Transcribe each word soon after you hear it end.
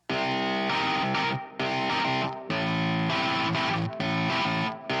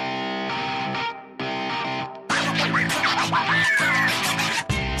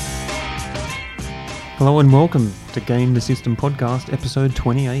Hello and welcome to Game the System Podcast, episode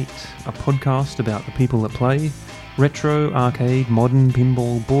 28, a podcast about the people that play retro, arcade, modern,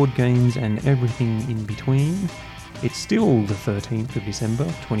 pinball, board games and everything in between. It's still the 13th of December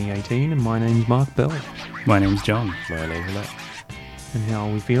 2018 and my name's Mark Bell. My name's John. My name's Matt. And how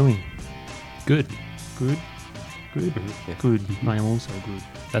are we feeling? Good. Good? Good? Yeah. Good. I am also good.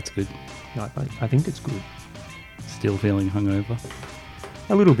 That's good. I think it's good. Still feeling hungover?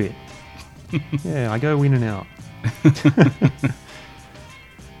 A little bit. Yeah, I go in and out.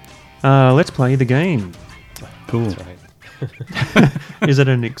 Let's play the game. Cool. That's right. Is it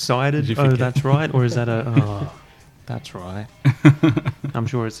an excited, Did you oh, forget? that's right? Or is that a, oh, that's right? I'm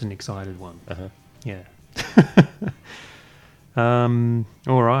sure it's an excited one. Uh-huh. Yeah.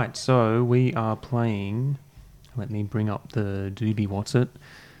 All right, so we are playing, let me bring up the doobie what's it,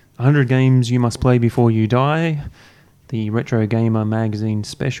 100 games you must play before you die, the Retro Gamer magazine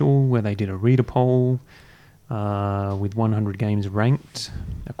special where they did a reader poll with 100 games ranked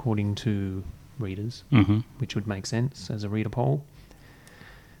according to readers, which would make sense as a reader poll.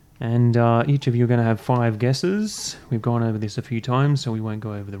 And each of you are going to have 5 guesses. We've gone over this a few times, so we won't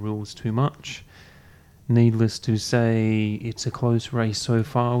go over the rules too much. Needless to say, it's a close race so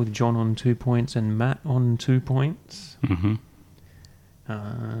far with John on 2 points and Matt on 2 points. Mm-hmm.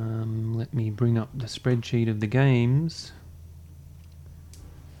 Let me bring up the spreadsheet of the games.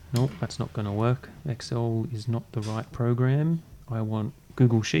 Nope, that's not going to work. Excel is not the right program. I want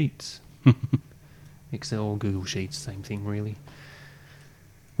Google Sheets. Excel, Google Sheets, same thing really.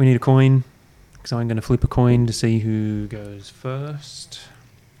 We need a coin, because I'm going to flip a coin to see who goes first.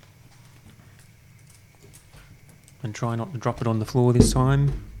 And try not to drop it on the floor this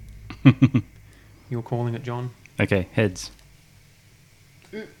time. You're calling it, John? Okay, heads.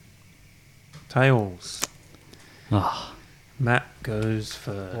 Tails. Ah, Matt goes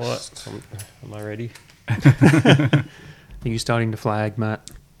first. What? Am I ready? Are you starting to flag, Matt?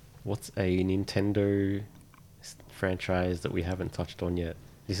 What's a Nintendo franchise that we haven't touched on yet?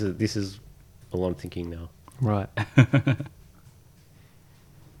 This is a lot of thinking now. Right.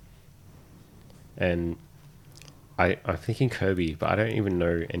 And I'm thinking Kirby, but I don't even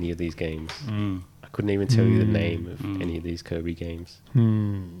know any of these games. I couldn't even tell you the name of any of these Kirby games.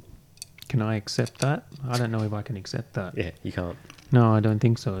 Can I accept that? I don't know if I can accept that. Yeah, you can't. No, I don't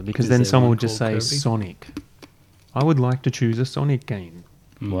think so, because Is then there someone one would just say called Kirby? Sonic. I would like to choose a Sonic game.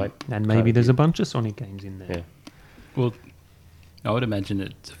 Like, And maybe there's a bunch of Sonic games in there. yeah. well, I would imagine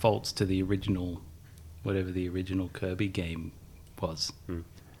it defaults to the original, whatever the original Kirby game was.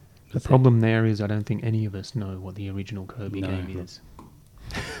 The problem there is I don't think any of us know what the original Kirby No. game is.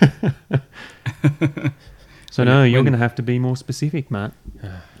 So no, you're going to have to be more specific, Matt.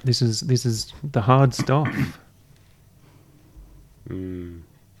 This is the hard stuff. Yeah.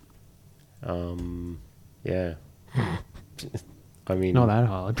 I mean, Not that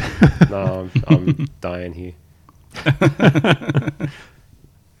hard. no, I'm dying here.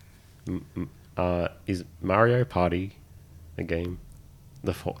 Is Mario Party a game?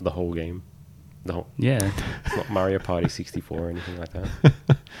 The whole game? Yeah. It's not Mario Party 64 or anything like that.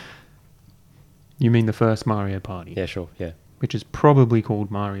 You mean the first Mario Party? Yeah, sure, yeah. Which is probably called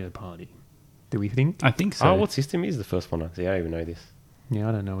Mario Party. Do we think? I think so. Oh, what system is the first one? See, I don't even know this. Yeah,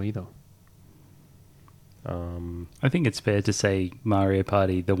 I don't know either. I think it's fair to say Mario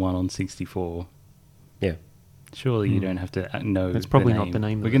Party, the one on 64. Yeah. Surely you don't have to know. That's probably not the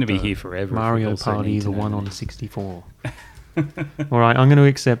name. We're of going to it, be though. here forever. if we Mario also Party, need to the know one the on name. 64. All right, I'm going to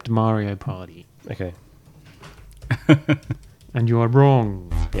accept Mario Party, Okay. and you are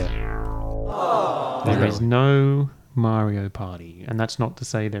wrong. Yeah. There is no Mario Party, and that's not to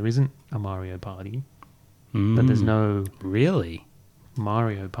say there isn't a Mario Party, but there's no Really?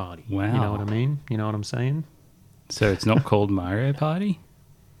 Mario Party. You Wow. know what I mean? You know what I'm saying? So it's not called Mario Party?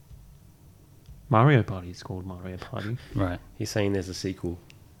 Mario Party is called Mario Party. Right. He's saying there's a sequel.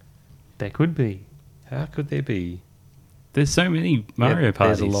 There could be. How could there be? There's so many Mario Yeah,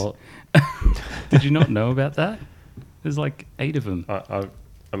 Parties. There's a lot. Did you not know about that? There's like 8 of them. I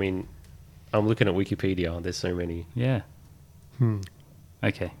mean, I'm looking at Wikipedia. There's so many. Yeah.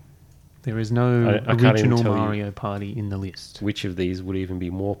 Okay. There is no I can't even original tell you. Mario Party in the list. Which of these would even be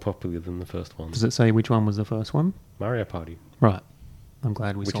more popular than the first one? Does it say which one was the first one? Mario Party, Right. I'm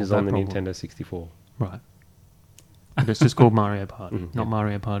glad we which solved is that on the problem. Nintendo 64. Right. But it's just called Mario Party, not Yeah.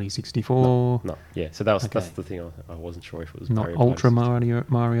 Mario Party 64. No, yeah. So that's Okay. the thing. I wasn't sure if it was Not Mario Ultra Party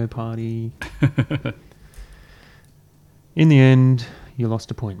Mario Party. In the end, you lost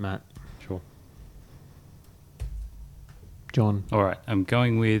a point, Matt. 64. Sure. John. All right. I'm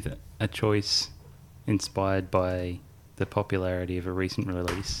going with a choice inspired by the popularity of a recent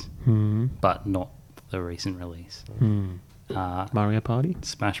release, but not the recent release. Hmm. Mario Party?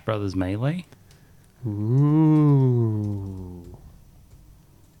 Smash Brothers Melee, Ooh.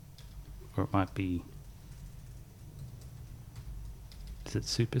 or it might be. Is it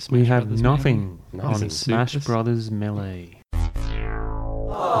Super Smash We have Brothers nothing Melee? on Is it Smash Super- Brothers Melee.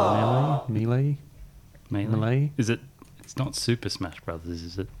 Melee? Melee? Is it? It's not Super Smash Brothers,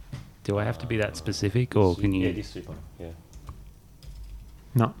 is it? Do I have to be that specific, or can Yeah, you? it is Super. Yeah.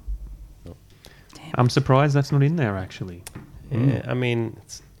 No. No. Damn. I'm surprised that's not in there, actually. Yeah, I mean,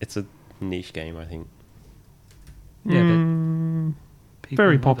 it's a niche game, I think. Yeah, but Mm, people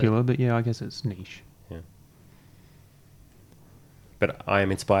very love it. popular, but yeah, I guess it's niche. Yeah. But I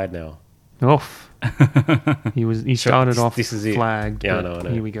am inspired now. Off. He started off this is it. flagged. Yeah, I but know, I know.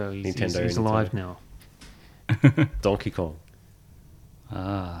 Here we go. He's Nintendo. alive now. Donkey Kong.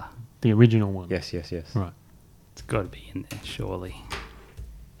 Ah, The original one. Yes. Right. it's got to be in there, surely.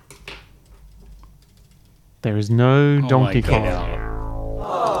 There is no my Donkey God. Kong.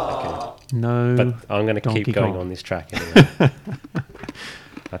 Okay. No. But I'm going to Donkey keep going Kong. on this track anyway.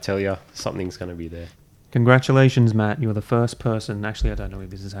 I tell you, something's going to be there. Congratulations, Matt. You're the first person. Actually, I don't know if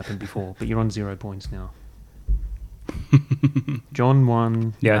this has happened before, but you're on 0 points now. John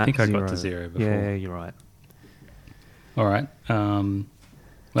won. Yeah, I Matt think I got to 0 before. Yeah, you're right. All right.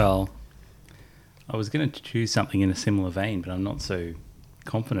 Well, I was going to choose something in a similar vein, but I'm not so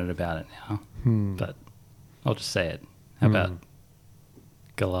confident about it now. Hmm. But I'll just say it. How about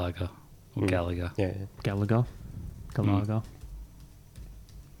Galaga or Galaga? Yeah. Galaga. Galaga.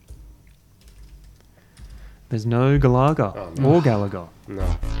 There's no Galaga Oh, or Galaga.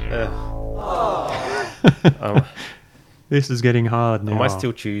 No. Um, This is getting hard I now. might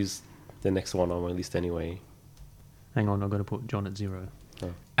still choose the next one on my list anyway. Hang on, I've got to put John at 0.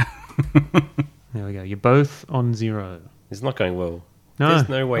 Oh. There we go. You're both on 0. It's not going well. No, There's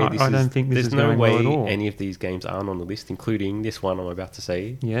no way I don't think this there's is no going way well at all. any of these games aren't on the list, including this one I'm about to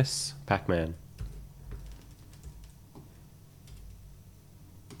say, Yes. Pac-Man.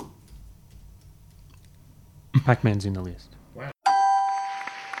 Pac-Man's in the list.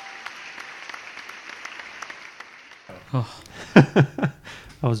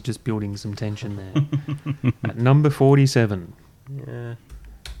 I was just building some tension there. At number 47. Yeah.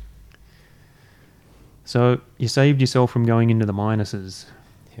 So you saved yourself from going into the minuses.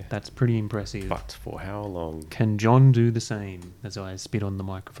 Yeah. That's pretty impressive. But for how long? Can John do the same as I spit on the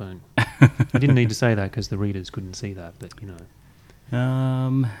microphone? I didn't need to say that because the readers couldn't see that, but you know.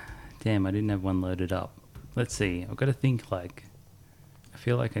 Damn, I didn't have one loaded up. Let's see. I've got to think like. I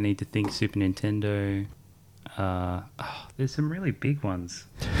feel like I need to think Super Nintendo. There's some really big ones.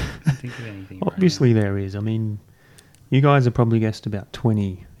 I can't think of anything. right Obviously there is. I mean, you guys have probably guessed about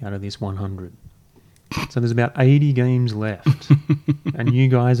 20 out of this 100. So there's about 80 games left. And you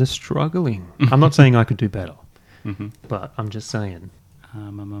guys are struggling. I'm not saying I could do better, now. Mhm. but I'm just saying.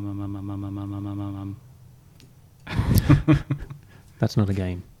 That's not a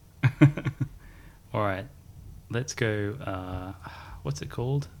game. All right, let's go. What's it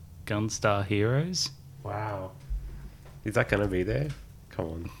called? Gunstar Heroes? Wow. Is that going to be there? Come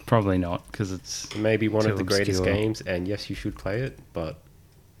on. Probably not, because it's Maybe one too of the greatest obscure. games, and yes, you should play it, but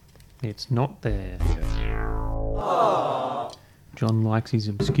It's not there. yeah. John likes his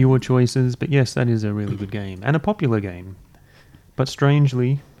obscure choices, but yes, that is a really good game. And a popular game. But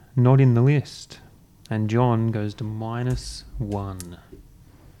strangely, not in the list. And John goes to -1.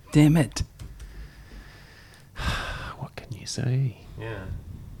 Damn it! What can you say? Yeah.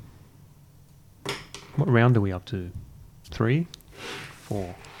 What round are we up to? 3?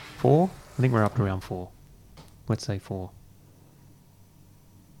 4? 4? I think we're up to round 4. Let's say 4.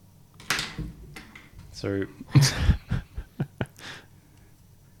 So,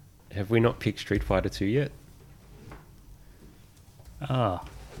 have we not picked Street Fighter 2 yet? Ah,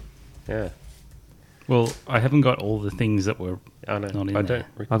 Yeah. well, I haven't got all the things that were. I know. Not in I there. don't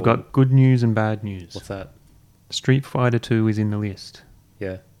recall. I've got good news and bad news. What's that? Street Fighter 2 is in the list.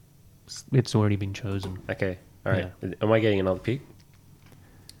 Yeah. It's already been chosen. Okay. All right. Am I getting another pick?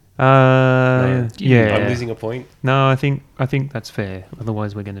 Yeah. I'm losing a point. No, I think that's fair.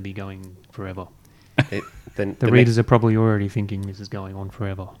 Otherwise, we're going to be going forever. Then The readers are probably already thinking this is going on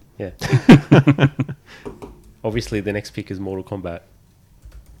forever. Yeah. Obviously, the next pick is Mortal Kombat.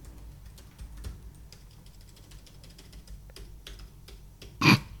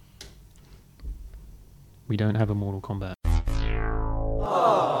 We don't have a Mortal Kombat.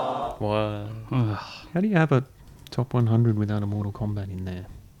 What? How do you have a top 100 without a Mortal Kombat in there?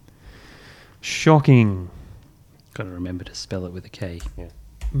 Shocking. Got to remember to spell it with a K. Yeah.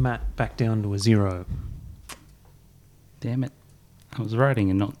 Matt back down to a 0. Damn it! I was writing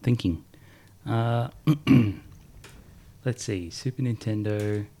and not thinking. Let's see. Super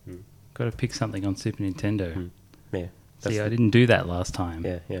Nintendo. Got to pick something on Super Nintendo. Yeah. See, I didn't do that last time.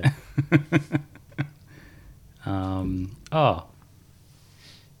 Yeah. Oh.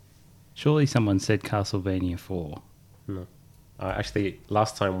 Surely someone said Castlevania 4. No. Actually,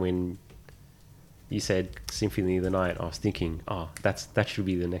 last time when you said Symphony of the Night, I was thinking, that should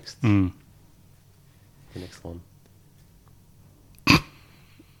be the next one.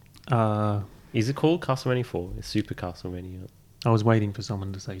 Is it called Castlevania 4? It's Super Castlevania. I was waiting for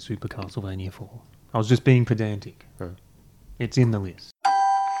someone to say Super Castlevania 4. I was just being pedantic. Huh. It's in the list.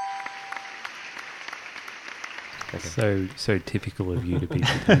 Okay. So typical of you to be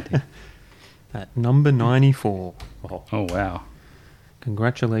pedantic. At number 94. Oh, wow.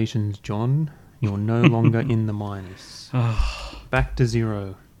 Congratulations, John. You're no longer in the minus. Back to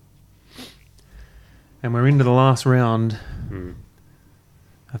 0. And we're into the last round.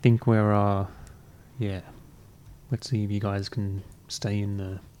 I think we're, let's see if you guys can stay in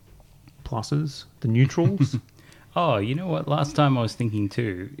the pluses, the neutrals. Oh, you know what? Last time I was thinking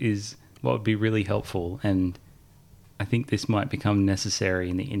too is what would be really helpful, and I think this might become necessary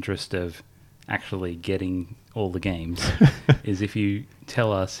in the interest of actually getting all the games, is if you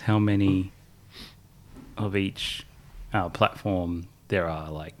tell us how many of each platform there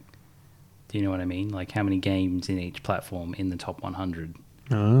are. Like, do you know what I mean? Like how many games in each platform in the top 100.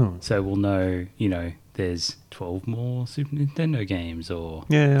 Oh. So we'll know, there's 12 more Super Nintendo games or...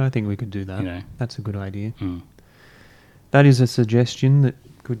 Yeah, I think we could do that. That's a good idea. Mm. That is a suggestion that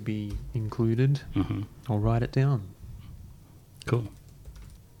could be included. Mm-hmm. I'll write it down. Cool.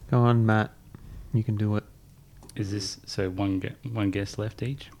 Go on, Matt. You can do it. Is this... So one guess left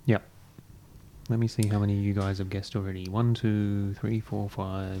each? Yep. Let me see how many you guys have guessed already. 1, 2, 3, 4,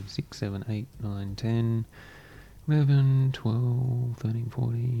 5, 6, 7, 8, 9, 10... 11, 12, 13,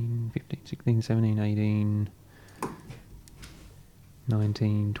 14, 15, 16, 17, 18,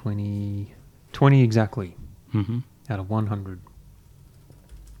 19, 20... 20 exactly out of 100.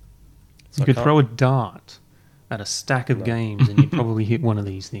 So you could throw a dart at a stack of games and you'd probably hit one of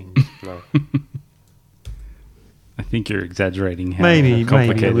these things. No. I think you're exaggerating how Maybe a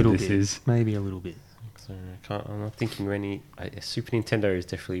complicated little this bit. is. Maybe a little bit. So I'm not thinking any... Super Nintendo is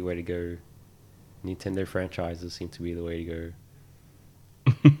definitely where to go. Nintendo franchises seem to be the way to go.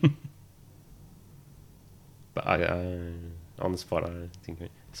 But on the spot, I don't think...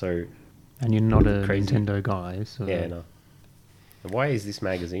 So... And you're not a Crazy. Nintendo guy, so... Yeah, no. And why is this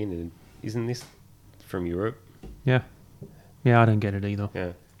magazine? Isn't this from Europe? Yeah. Yeah, I don't get it either.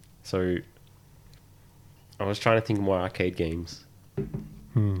 Yeah. So... I was trying to think more arcade games.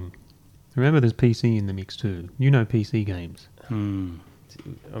 Remember there's PC in the mix too. You know PC games.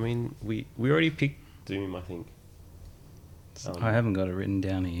 I mean, we already picked Doom, I think. I haven't got it written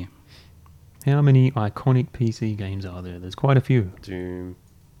down here. How many iconic PC games are there? There's quite a few. Doom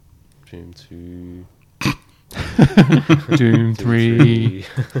 2... Doom 3.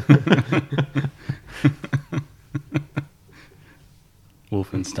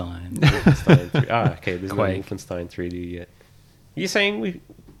 Wolfenstein. Wolfenstein 3. Okay, there's Quake. no Wolfenstein 3D yet. You're saying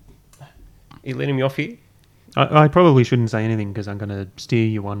you're letting me off here? I probably shouldn't say anything because I'm going to steer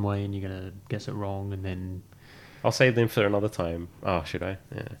you one way and you're going to guess it wrong and then... I'll save them for another time. Oh, should I?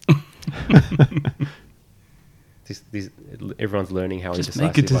 Yeah. Everyone's learning how Just indecisive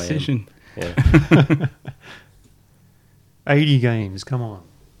make a decision. I am. Yeah. 80 games, come on.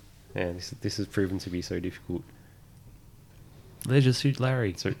 Yeah, this has proven to be so difficult. Leisure Suit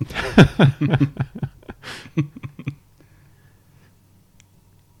Larry. So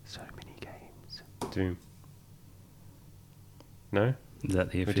So many games. Doom. No? Is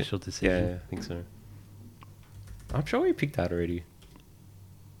that the official decision? Yeah, I think so. I'm sure we picked that already.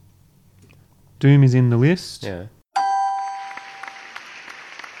 Doom is in the list. Yeah.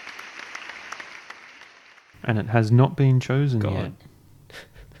 And it has not been chosen God. yet.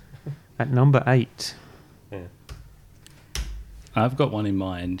 At number 8. Yeah. I've got one in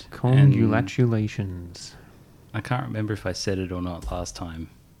mind. and Congratulations. I can't remember if I said it or not last time.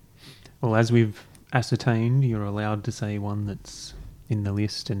 Well, as we've ascertained, you're allowed to say one that's in the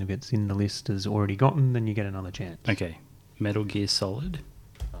list, and if it's in the list as already gotten, then you get another chance. Okay. Metal Gear Solid?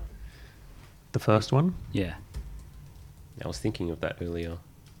 The first one? Yeah. I was thinking of that earlier.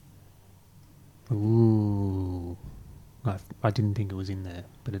 Ooh. I didn't think it was in there,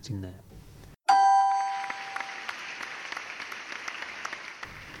 but it's in there.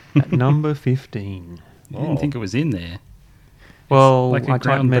 At number 15. I didn't think it was in there. Well, like a I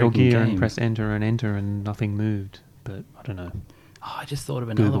typed Metal groundbreaking Gear game. and press enter and nothing moved, but I don't know. Oh, I just thought of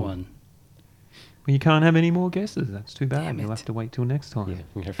another Google. one. Well, you can't have any more guesses. That's too bad. Damn You'll it. have to wait till next time. Yeah,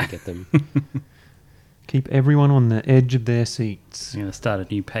 I'm gonna forget them. Keep everyone on the edge of their seats. I'm going to start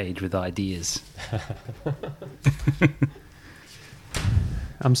a new page with ideas.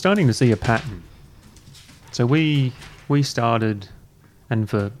 I'm starting to see a pattern. So we started, and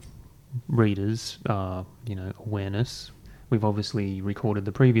for readers, awareness, we've obviously recorded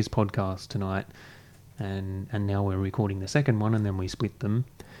the previous podcast tonight, and now we're recording the second one, and then we split them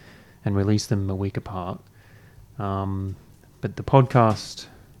and release them a week apart. But the podcast,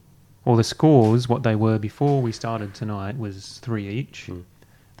 or the scores, what they were before we started tonight was 3 each.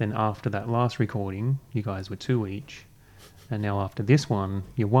 Then after that last recording, you guys were 2 each. And now after this one,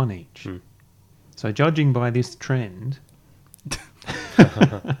 you're 1 each. So judging by this trend...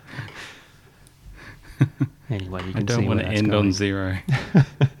 Anyway, you can I don't see want where to that's end going. on 0.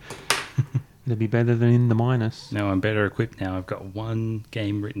 It'll be better than in the minus. No, I'm better equipped now. I've got one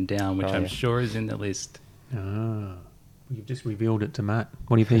game written down, which I'm sure is in the list. Ah. You've just revealed it to Matt.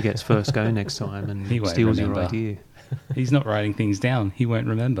 What if he gets first go next time and He won't steals remember. your idea? He's not writing things down. He won't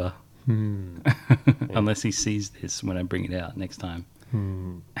remember. Hmm. Unless he sees this when I bring it out next time.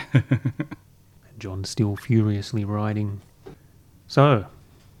 John's still furiously writing. So.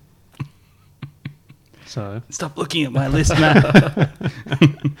 Stop looking at my list, Matt.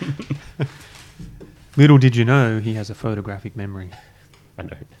 Little did you know he has a photographic memory. I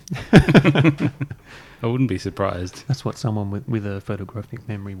don't. I wouldn't be surprised. That's what someone with a photographic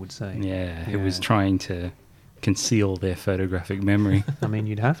memory would say. Yeah, who was trying to conceal their photographic memory. I mean,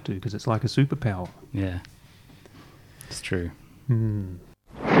 you'd have to, because it's like a superpower. Yeah, it's true.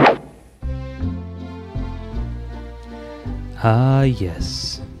 Ah,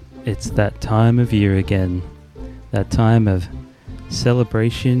 yes. It's that time of year again. That time of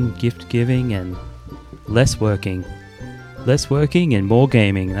celebration, gift giving, and less working. Less working and more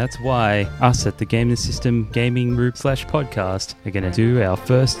gaming. That's why us at the Game the System Gaming Group /podcast are going to do our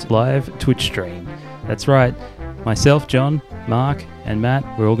first live Twitch stream. That's right. Myself, John, Mark, and Matt,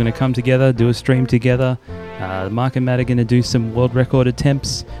 we're all going to come together, do a stream together. Mark and Matt are going to do some world record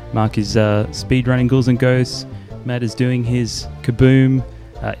attempts. Mark is speedrunning Ghouls and Ghosts. Matt is doing his Kaboom.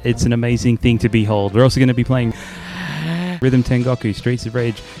 It's an amazing thing to behold. We're also going to be playing Rhythm Tengoku, Streets of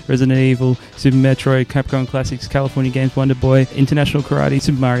Rage, Resident Evil, Super Metroid, Capcom Classics, California Games, Wonder Boy, International Karate,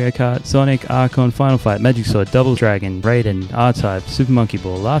 Super Mario Kart, Sonic, Archon, Final Fight, Magic Sword, Double Dragon, Raiden, R-Type, Super Monkey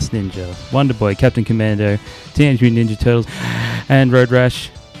Ball, Last Ninja, Wonder Boy, Captain Commando, Teenage Mutant Ninja Turtles, and Road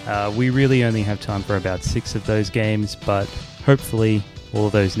Rash. We really only have time for about 6 of those games, but hopefully all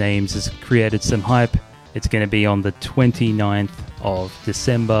of those names has created some hype. It's going to be on the 29th of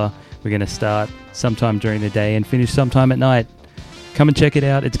December. We're going to start sometime during the day and finish sometime at night. Come and check it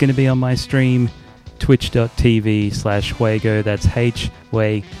out. It's going to be on my stream, twitch.tv/Huego. That's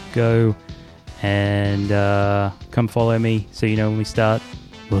H-Way-Go. And come follow me so you know when we start.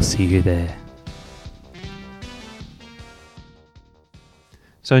 We'll see you there.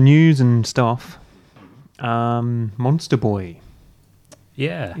 So news and stuff. Monster Boy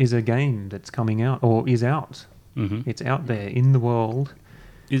Yeah. is a game that's coming out, or is out. Mm-hmm. It's out there in the world.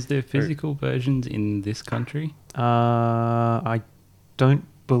 Is there physical versions in this country? I don't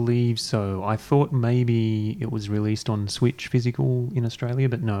believe so. I thought maybe it was released on Switch physical in Australia,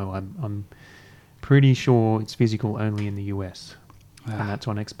 but no, I'm pretty sure it's physical only in the US. And that's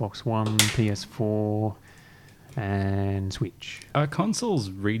on Xbox One, PS4, and Switch. Are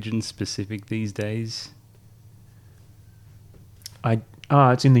consoles region specific these days?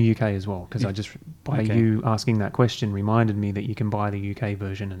 It's in the UK as well, because I just, by Okay. you asking that question, reminded me that you can buy the UK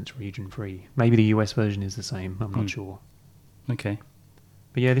version and it's region free. Maybe the US version is the same, I'm not sure. Okay.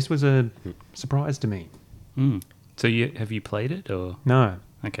 But yeah, this was a surprise to me. So have you played it or? No,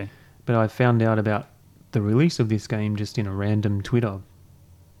 Okay. but I found out about the release of this game just in a random Twitter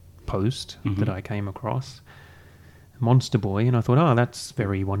post that I came across. Monster Boy, and I thought, that's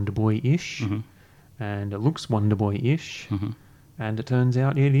very Wonder Boy-ish, and it looks Wonder Boy-ish. And it turns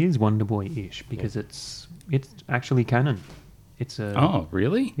out it is Wonder Boy-ish because it's actually canon. It's a Oh,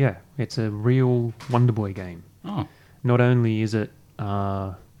 really? yeah, it's a real Wonder Boy game. Oh. Not only is it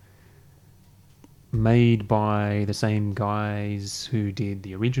made by the same guys who did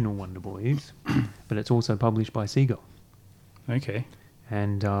the original Wonder Boys, but it's also published by Sega. Okay.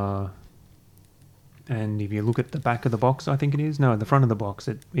 And if you look at the back of the box, I think it is. No, the front of the box,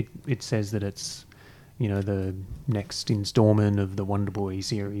 it says that it's, the next installment of the Wonder Boy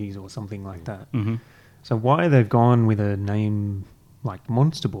series or something like that. So why they've gone with a name like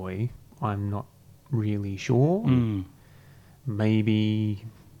Monster Boy, I'm not really sure. Maybe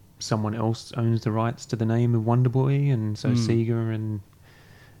someone else owns the rights to the name of Wonder Boy, and so Sega and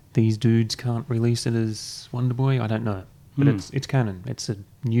these dudes can't release it as Wonder Boy. I don't know, but Hmm. it's canon. It's a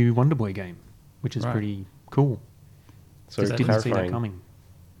new Wonder Boy game, which is Right. pretty cool. So Just didn't see that clarifying, coming.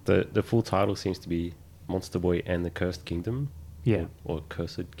 the full title seems to be Monster Boy and the Cursed Kingdom. Yeah, Or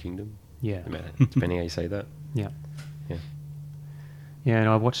Cursed Kingdom, yeah, depending how you say that. yeah, Yeah. yeah. And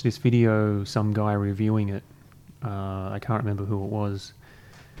I watched this video, some guy reviewing it. I can't remember who it was,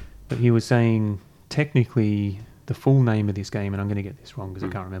 but he was saying technically the full name of this game, and I'm going to get this wrong because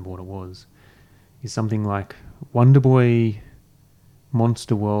I can't remember what it was, is something like Wonder Boy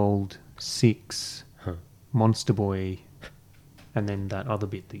Monster World 6 Huh. Monster Boy, and then that other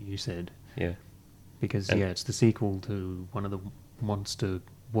bit that you said. Yeah. Because, And- yeah, it's the sequel to one of the Monster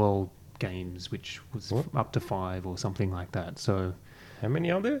World games, which was What? up to 5 or something like that. So How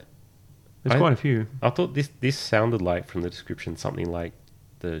many are there? there's I- quite a few. I thought this sounded like, from the description, something like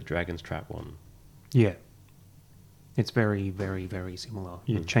the Dragon's Trap one. Yeah. It's very, very, very similar.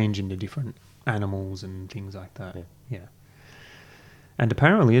 You Mm. change into different animals and things like that. Yeah. Yeah. And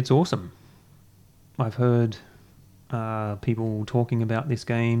apparently it's awesome. I've heard people talking about this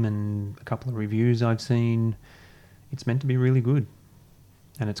game and a couple of reviews I've seen. It's meant to be really good.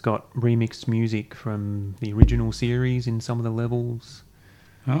 And it's got remixed music from the original series in some of the levels.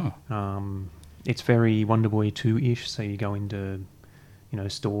 Oh, It's very Wonder Boy 2-ish, so you go into,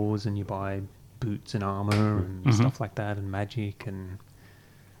 stores and you buy boots and armor and Mhm. stuff like that and magic and...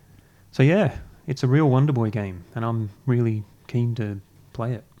 So yeah, it's a real Wonder Boy game and I'm really keen to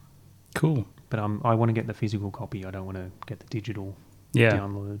play it. cool. But I want to get the physical copy, I don't want to get the digital Yeah.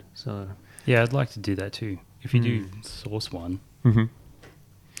 download, so... Yeah, I'd like to do that too. If you do Mm. source one, Mm-hmm.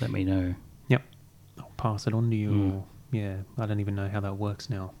 let me know. Yep. I'll pass it on to you. Mm. Or, yeah, I don't even know how that works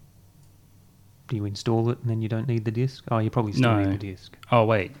now. Do you install it and then you don't need the disc? Oh, you probably still No. need the disc. Oh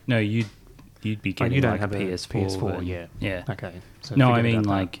wait, no, you'd be Oh, getting you don't like have a a PS4. PS4, version. yeah. Yeah. Okay. So No, I forget mean about that.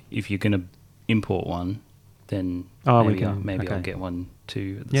 like if you're gonna import one, then Oh, we maybe, can- maybe I'll okay. get one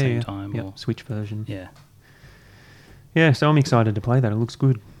too at the yeah, same yeah. time. Yep, Or Switch version. yeah. Yeah, so I'm excited to play that. It looks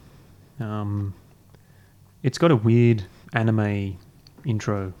good. It's got a weird anime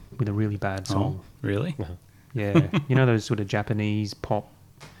intro with a really bad song. Oh, really? Yeah, those sort of Japanese pop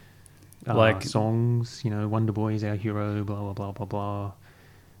Like- songs. Wonder Boy is our hero. Blah blah blah blah blah.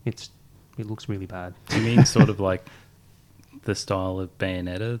 It looks really bad. You mean sort of like the style of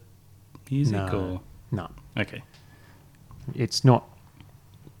Bayonetta music, or No, okay? it's not.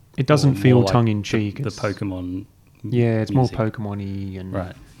 It doesn't Or feel more like tongue in cheek. The Pokemon. Yeah, it's music. more Pokemon-y and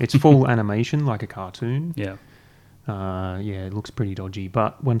Right. it's full animation like a cartoon. Yeah, Yeah, it looks pretty dodgy,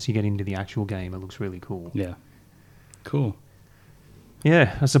 but once you get into the actual game, it looks really cool. yeah. Cool.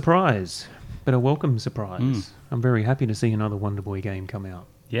 Yeah, a surprise, but a welcome surprise. Mm. I'm very happy to see another Wonder Boy game come out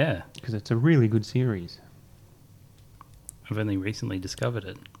Yeah, because it's a really good series. I've only recently discovered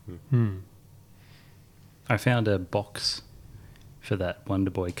it. Hmm. I found a box for that Wonder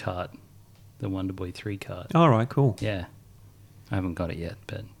Boy cart, the Wonder Boy 3 cart. All right, cool. Yeah, I haven't got it yet,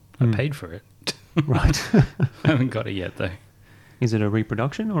 but Hmm. I paid for it. Right. I haven't got it yet though. Is it a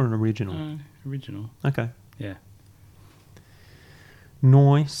reproduction or an original? Original. Okay. Yeah.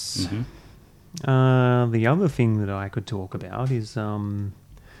 Nice. Mhm. The other thing that I could talk about is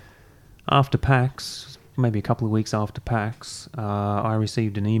after PAX, maybe a couple of weeks after PAX, I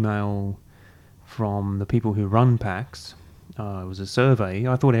received an email from the people who run PAX. It was a survey.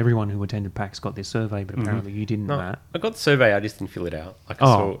 I thought everyone who attended PAX got this survey, but Mhm. apparently you didn't, No, Matt. I got the survey, I just didn't fill it out. Like I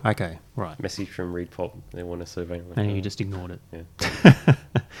Oh, saw okay, right. a message from ReadPop, they want a survey. I'm like, And oh, you just ignored it. Yeah.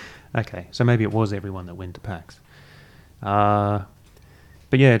 Okay, so maybe it was everyone that went to PAX.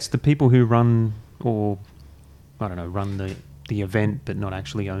 But yeah, it's the people who run, or I don't know, run the event but not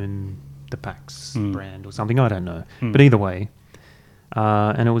actually own the PAX Mm. brand or something. I don't know. Mm. But either way,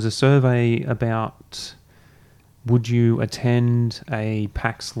 and it was a survey about would you attend a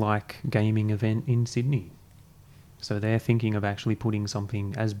PAX-like gaming event in Sydney? So they're thinking of actually putting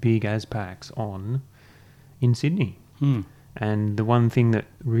something as big as PAX on in Sydney. Hmm. And the one thing that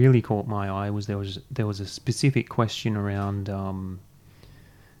really caught my eye was there was a specific question around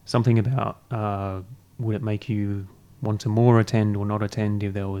something about would it make you want to more attend or not attend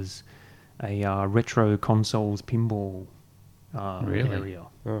if there was a retro consoles pinball Really? area.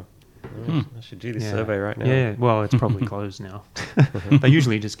 Oh, Hmm. I should do this Yeah. survey right now. Yeah, well, it's probably closed now. They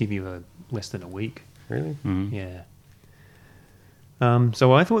usually just give you less than a week. Really? Mhm. Yeah.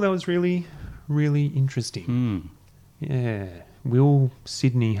 So I thought that was really, really interesting. Hmm. Yeah. Will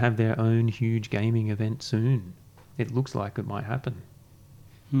Sydney have their own huge gaming event soon? It looks like it might happen.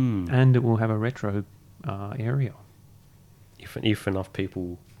 Hmm. And it will have a retro area. If enough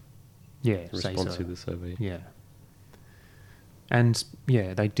people Yeah, say respond so. to the survey. Yeah. And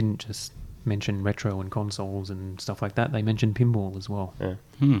yeah, they didn't just mention retro and consoles and stuff like that. They mentioned pinball as well. Yeah.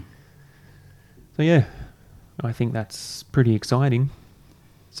 So yeah, I think that's pretty exciting.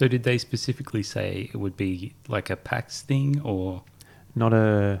 So did they specifically say it would be like a PAX thing or?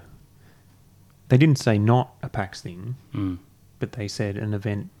 They didn't say not a PAX thing, Mm. but they said an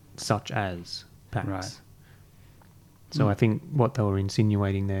event such as PAX. Right. So Mm. I think what they were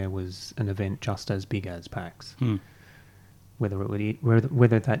insinuating there was an event just as big as PAX. Hmm.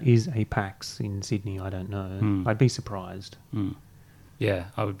 Whether that is a PAX in Sydney, I don't know. Hmm. I'd be surprised. Mm. Yeah,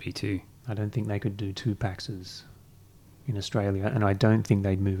 I would be too. I don't think they could do 2 PAXs in Australia, and I don't think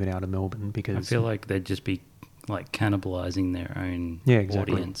they'd move it out of Melbourne because I feel like they'd just be like cannibalizing their own Yeah,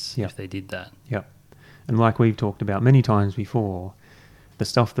 exactly. audience Yeah. if they did that. Yep. And like we've talked about many times before, the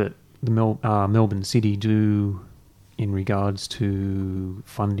stuff that the Melbourne City do in regards to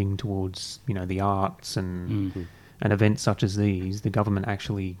funding towards, the arts and Mm. and events such as these, the government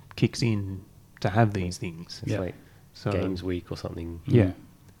actually kicks in to have these things. It's Yeah. like So Games Week or something. Yeah.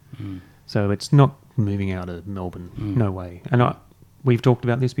 Mm. So it's not moving out of Melbourne. Mm. No way. And we've talked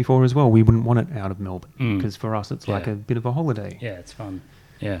about this before as well. We wouldn't want it out of Melbourne Mm. because for us it's like Yeah. a bit of a holiday. Yeah, it's fun.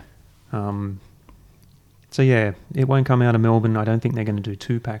 Yeah. So yeah, it won't come out of Melbourne. I don't think they're going to do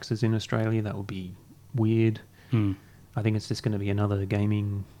 2 PAXs in Australia. That would be weird. Mm. I think it's just going to be another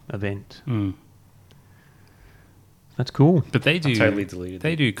gaming event. Mm. That's cool. But they do totally deleted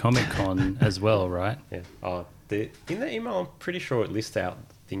They it. do Comic Con as well, right? Yeah. In the email, I'm pretty sure it lists out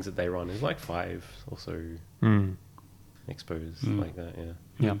things that they run. There's like 5 or so Mm. expos Mm. like that. Yeah.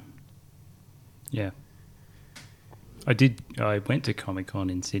 Yeah. Yeah. I went to Comic Con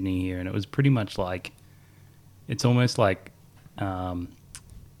in Sydney here, and it was pretty much like, it's almost like,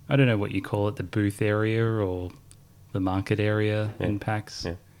 I don't know what you call it, the booth area or the market area Yeah. in PAX.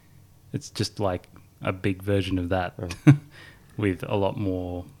 Yeah. It's just like a big version of that with a lot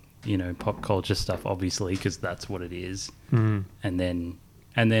more, pop culture stuff, obviously, because that's what it is. Mm. And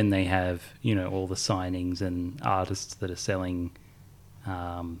then they have, all the signings and artists that are selling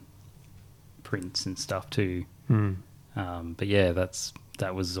prints and stuff too. Mm. But yeah,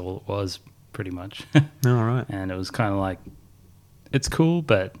 that was all it was pretty much. All right. And it was kind of like, it's cool,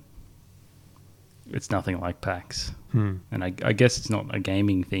 but it's nothing like PAX. Mm. And I guess it's not a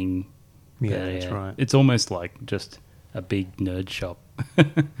gaming thing. Yeah, but, that's right. It's almost like just a big nerd shop,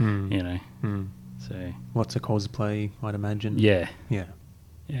 Mm. Mm. So Lots of cosplay, I'd imagine. yeah, Yeah.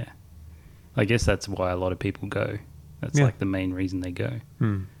 yeah. I guess that's why a lot of people go. That's Yeah. like the main reason they go.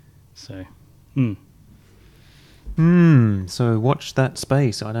 Mm. So, So watch that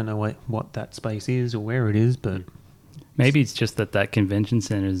space. I don't know what that space is or where it is, but maybe it's just that convention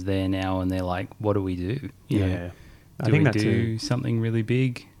center is there now, and they're like, "What do we do? You know, yeah. I do think we that's do something really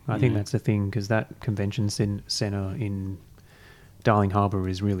big?" I think that's the thing because that convention centre in Darling Harbour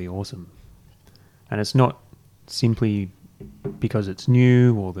is really awesome, and it's not simply because it's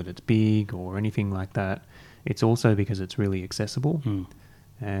new or that it's big or anything like that. It's also because it's really accessible,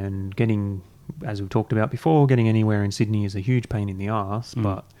 and getting, as we've talked about before, getting anywhere in Sydney is a huge pain in the arse.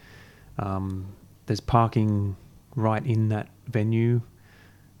 But there's parking right in that venue.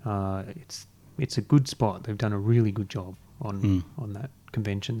 It's a good spot. They've done a really good job on that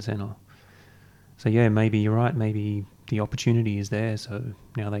convention centre. So yeah, maybe you're right. Maybe the opportunity is there, so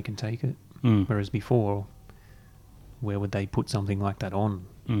now they can take it. Whereas before, where would they put something like that on?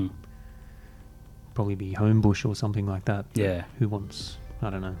 Probably be Homebush or something like that. But Yeah. who wants? I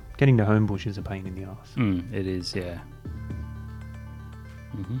don't know. Getting to Homebush is a pain in the arse. It is, yeah.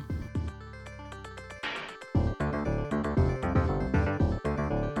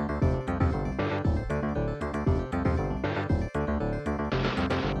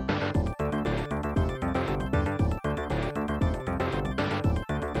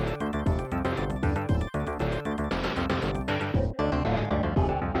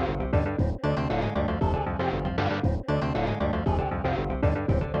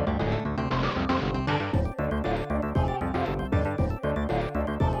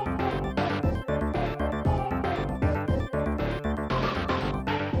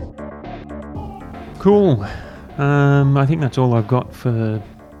 Cool. I think that's all I've got for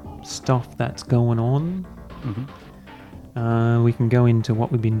stuff that's going on. We can go into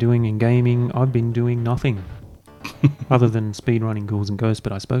what we've been doing in gaming. I've been doing nothing other than speedrunning Ghouls and Ghosts,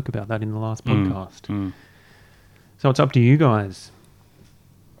 but I spoke about that in the last podcast. So it's up to you guys.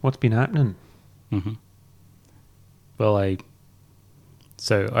 What's been happening? Well, I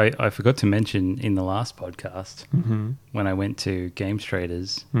forgot to mention in the last podcast, when I went to Games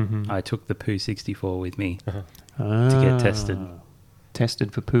Traders, I took the Poo 64 with me to get tested.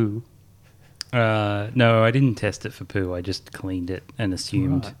 Tested for poo. No, I didn't test it for poo. I just cleaned it and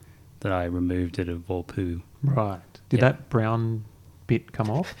assumed Right. that I removed it of all poo. Right. Did Yeah. that brown bit come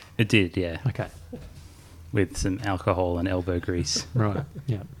off? It did, yeah, Okay. with some alcohol and elbow grease. Right.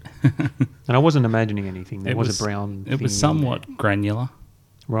 Yeah. And I wasn't imagining anything. There It was, was- a brown. It was thing in somewhat granular.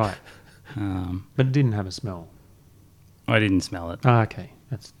 there. Right. But it didn't have a smell. I didn't smell it. Ah, okay.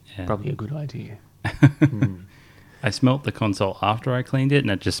 That's Yeah. probably a good idea. Mm. I smelt the console after I cleaned it, and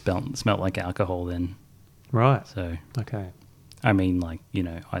it just smelt like alcohol then. Right. So, Okay. I mean, like,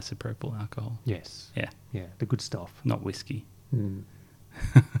 isopropyl alcohol. Yes. Yeah, Yeah. The good stuff. not whiskey. Mm.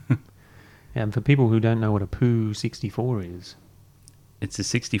 And for people who don't know what a Poo 64 is, It's a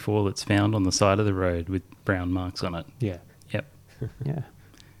 64 that's found on the side of the road with brown marks on it. yeah, Yep. yeah,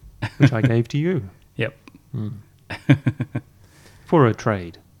 which I gave to you Yep. mm. for a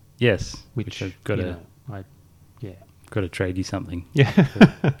trade, Yes. which I've got you to know, yeah, got to trade you something. yeah.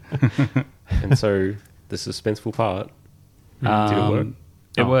 And so the suspenseful part, did it work?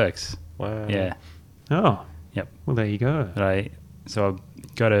 It Oh. works. Wow. Yeah. Oh, Yep. well, there you go. But I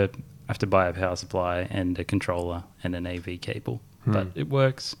have to buy a power supply and a controller and an AV cable. But it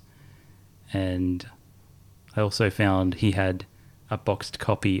works. And I also found he had a boxed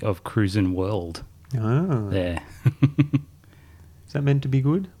copy of Cruisin' World Oh, there. is that meant to be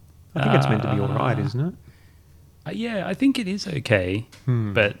good? I think it's meant to be all right, isn't it? Yeah, I think it is okay.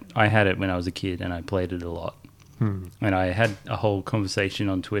 Hmm. But I had it when I was a kid and I played it a lot. Hmm. And I had a whole conversation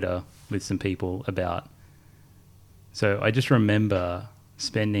on Twitter with some people about. So I just remember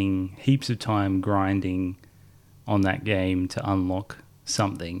spending heaps of time grinding on that game to unlock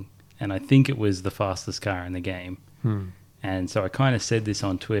something. And I think it was the fastest car in the game. Hmm. And so I kind of said this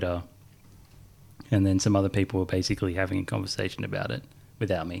on Twitter. And then some other people were basically having a conversation about it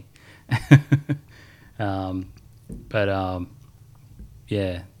without me.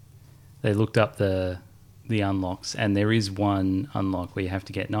 Yeah, they looked up the unlocks, and there is one unlock where you have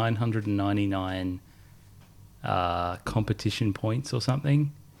to get 999 competition points or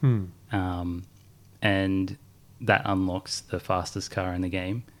something, Hmm. and that unlocks the fastest car in the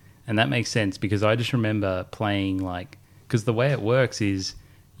game. And that makes sense because I just remember playing because the way it works is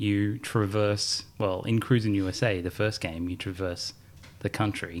you traverse, well, in Cruisin' USA, the first game, you traverse the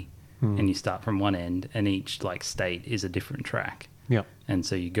country and you start from one end, and each state is a different track. Yeah. And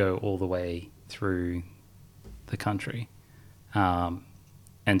so you go all the way through the country. And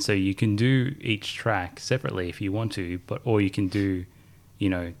so you can do each track separately if you want to, or you can do,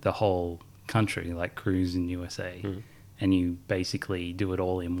 the whole country, like Cruisin' USA, and you basically do it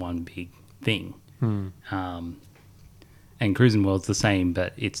all in one big thing. Hmm. And Cruisin' World's the same,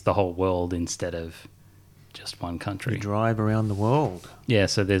 but it's the whole world instead of just one You country. drive around the world. Yeah,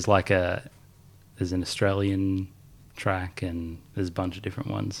 so there's there's an Australian track and there's a bunch of different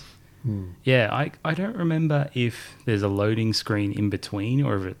ones. Hmm. Yeah, I don't remember if there's a loading screen in between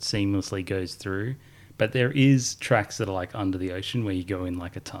or if it seamlessly goes through, but there is tracks that are under the ocean where you go in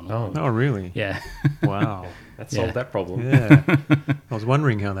like a tunnel. Oh, Oh, really? Yeah. Wow. that solved Yeah. that problem. Yeah. I was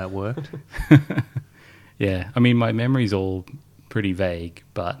wondering how that worked. Yeah, I mean, my memory's all pretty vague,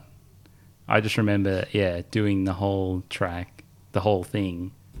 but I just remember, doing the whole track, the whole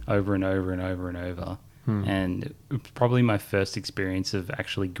thing, over and over and over and over. And it was probably my first experience of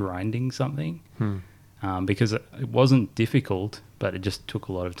actually grinding something, because it wasn't difficult, but it just took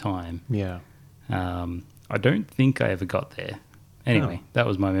a lot of time. Yeah. I don't think I ever got there. Anyway, Oh. that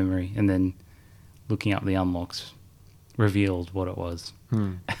was my memory. And then looking up the unlocks revealed what it was.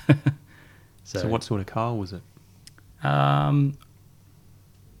 Hmm. So what sort of car was it?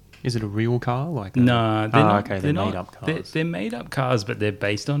 Is it a real car? No, they're not. Okay, they're they're made not- up cars. They're made up cars, but they're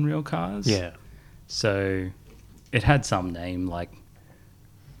based on real cars. Yeah. So it had some name like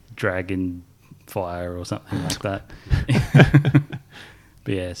Dragon Fire or something like that.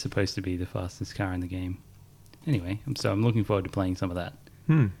 But yeah, it's supposed to be the fastest car in the game. Anyway, I'm looking forward to playing some of that.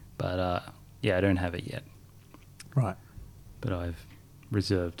 Hmm. But I don't have it yet. Right. But I've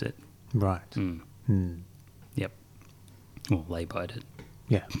reserved it. Right. Mm. Hmm. Yep. Well, lay-byed it.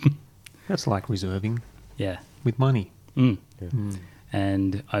 Yeah. That's like reserving Yeah. with money. Mm. Hmm.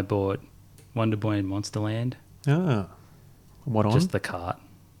 And I bought Wonder Boy and Monsterland. Ah. What on? Just the cart.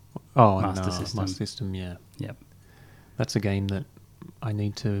 oh, Master no, System. Master System, yeah. Yep. That's a game that I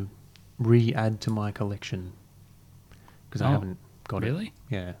need to re-add to my collection because I Oh, haven't got it. Really?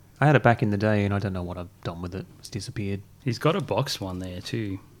 Yeah. I had it back in the day and I don't know what I've done with it. It's disappeared. He's got a box one there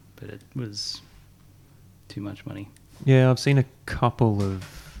too, but it was too much money. Yeah, I've seen a couple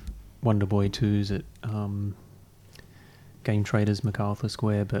of Wonder Boy 2s at Game Traders MacArthur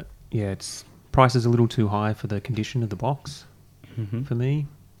Square, but yeah, its price is a little too high for the condition of the box Mm-hmm. for me.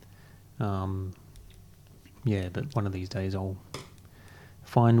 Yeah, but one of these days I'll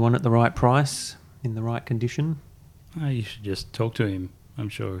find one at the right price, in the right condition. Oh, you should just talk to him. I'm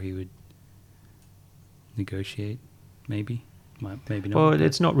sure he would negotiate. Maybe, maybe not. Well,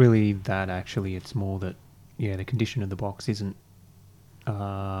 it's not really that actually. It's more that, yeah, the condition of the box isn't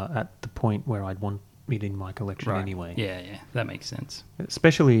at the point where I'd want it in my collection Right. anyway. Yeah, that makes sense.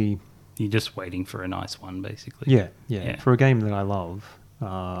 Especially, You're just waiting for a nice one, basically. yeah. For a game that I love,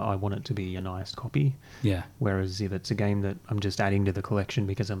 I want it to be a nice copy. Yeah. Whereas if it's a game that I'm just adding to the collection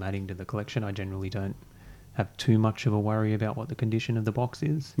because I'm adding to the collection, I generally don't have too much of a worry about what the condition of the box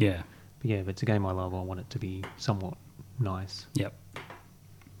is. Yeah. But yeah, if it's a game I love, I want it to be somewhat nice. Yep.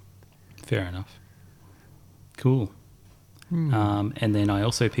 Fair enough. Cool. Hmm. And then I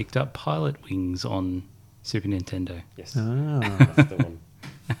also picked up Pilot Wings on Super Nintendo. Yes, Ah. that's the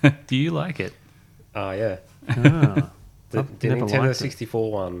one. Do you like it? Yeah. Ah. The I've never Nintendo liked it.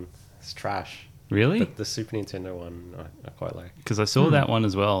 64 one is trash. Really? But the Super Nintendo one I quite like. Because I saw that one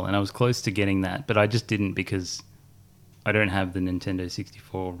as well, and I was close to getting that, but I just didn't because I don't have the Nintendo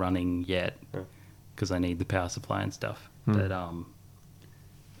 64 running yet Oh. because I need the power supply and stuff. Hmm. But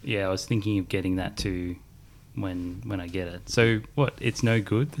yeah, I was thinking of getting that too when I get it. So what? It's no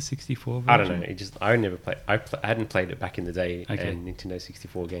good, the 64 version? I don't know. I never played. I hadn't played it back in the day, Okay. and Nintendo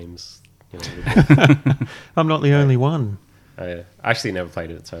 64 games. I'm not the only one. I actually never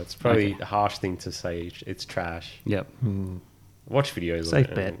played it, so it's probably Okay. a harsh thing to say. It's trash. Yep. Hmm. Watch videos. Safe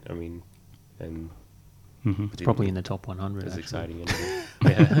on it, bet. I mean, and hmm It's probably in the top 100. it's actually. exciting. Anyway.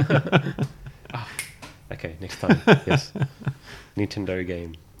 Yeah. Okay, next time. Yes, Nintendo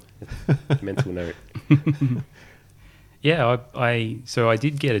game. Mental note. Yeah, so I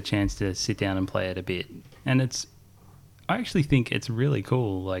did get a chance to sit down and play it a bit, and I actually think it's really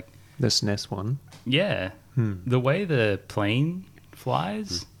cool. Like, The SNES one. yeah, Hmm. the way the plane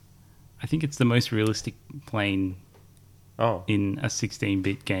flies, I think it's the most realistic plane Oh, in a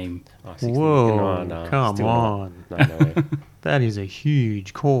 16-bit game. 16. Whoa, No, come still not. on. No, no way. That is a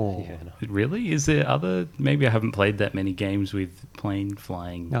huge call. Yeah, no. Really? Is there other? Maybe I haven't played that many games with plane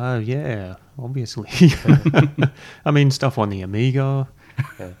flying. Oh, yeah, obviously. I mean, stuff on the Amiga.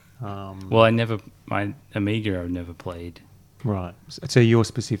 Yeah. Well, my Amiga I've never played. Right. So you're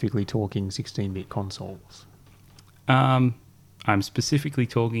specifically talking 16-bit consoles. I'm specifically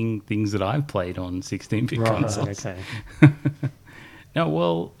talking things that I've played on 16-bit Right, consoles. okay. No,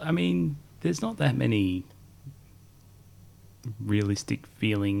 well, I mean, there's not that many realistic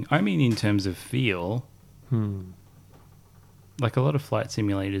feeling. I mean, in terms of feel, like a lot of flight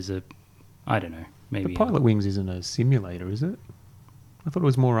simulators are, I don't know, maybe. But Pilot Wings isn't a simulator, is it? I thought it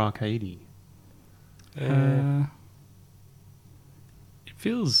was more arcadey. It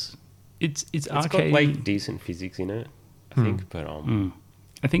feels, it's It's arcadey. got like decent physics in it, I think, but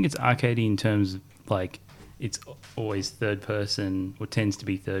I think it's arcadey in terms of like it's always third person or tends to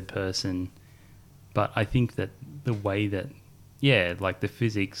be third person, but I think that the way that like the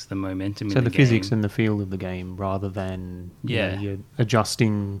physics, the momentum So in the the physics game, and the feel of the game rather than you know, Yeah. you're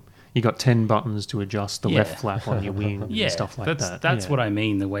adjusting. You got 10 buttons to adjust the Yeah. left flap on your wing yeah, and stuff like that. that's Yeah. what I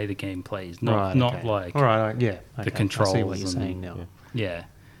mean. The way the game plays, not Right, not okay. like all right, yeah, okay. I see controls what you're and- saying now. yeah.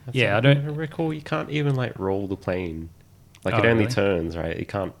 yeah. I I don't. recall you can't even like roll the plane. Like Oh, it only really? turns, right? You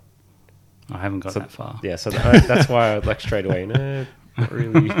can't. I haven't got So, that far. Yeah, so that's why I like straight away. No, not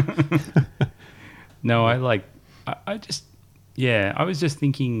really. No, I just, I was just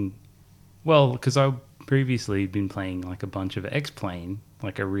thinking, well, because I previously been playing like a bunch of X-Plane,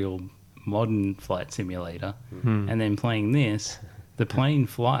 like a real modern flight simulator, and then playing this, the plane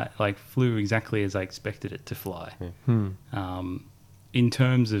flew exactly as I expected it to fly. In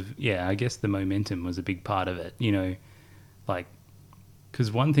terms of, I guess the momentum was a big part of it, you know, like, because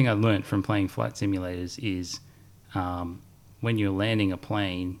one thing I learned from playing flight simulators is when you're landing a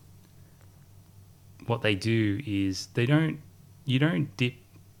plane, what they do is you don't dip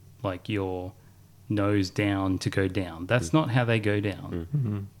like your nose down to go down. That's not how they go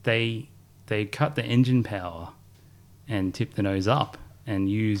down. They cut the engine power and tip the nose up and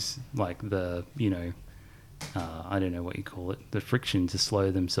use like the, you know, I don't know what you call it, the friction to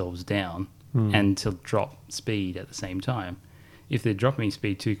slow themselves down and to drop speed at the same time. If they're dropping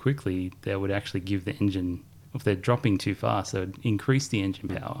speed too quickly, they would actually give the engine, if they're dropping too fast, they would increase the engine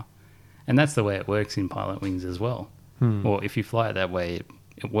power. And that's the way it works in Pilot Wings as well. Or if you fly it that way,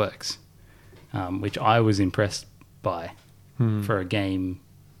 it works, which I was impressed by for a game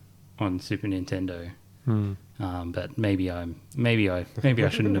on Super Nintendo. But maybe I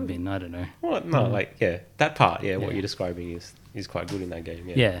shouldn't have been. I don't know. Well, no, like that part. What Yeah. you're describing is quite good in that game.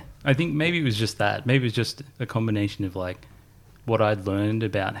 Yeah, I think maybe it was just that. Maybe it was just a combination of like what I'd learned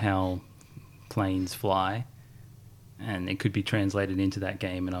about how planes fly, and it could be translated into that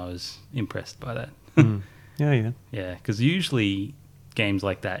game, and I was impressed by that. Mm. Yeah. Yeah, because usually games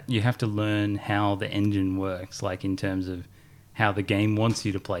like that, you have to learn how the engine works, like in terms of how the game wants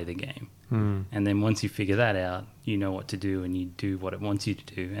you to play the game. Mm. And then once you figure that out, you know what to do, and you do what it wants you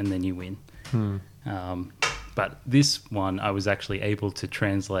to do, and then you win. Mm. But this one, I was actually able to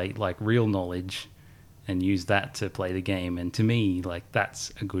translate like real knowledge and use that to play the game. And to me, like,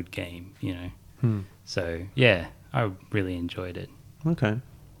 that's a good game, you know? Mm. So, yeah, I really enjoyed it. Okay.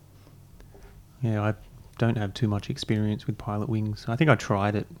 Yeah, I don't have too much experience with Pilot Wings. I think I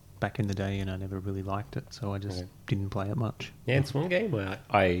tried it back in the day and I never really liked it, so I just didn't play it much. Yeah, it's one game where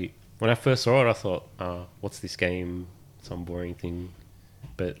when I first saw it, I thought, what's this game? Some boring thing.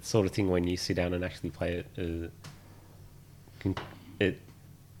 But sort of thing when you sit down and actually play it, it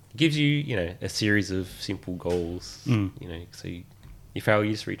gives you, you know, a series of simple goals. Mm. You know, so you fail,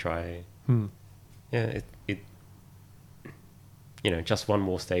 you just retry. Hmm. Yeah, it you know, just one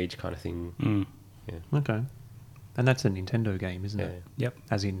more stage kind of thing. Mm. Yeah. Okay. And that's a Nintendo game, isn't Yeah. it? Yep.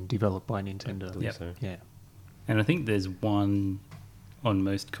 As in developed by Nintendo. I believe Yep. so. Yeah. And I think there's one on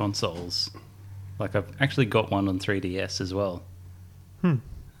most consoles. Like, I've actually got one on 3DS as well. Hmm.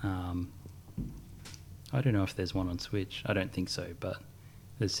 I don't know if there's one on Switch. I don't think so, but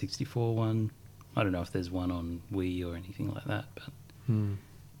there's 64 one. I don't know if there's one on Wii or anything like that, but Hmm.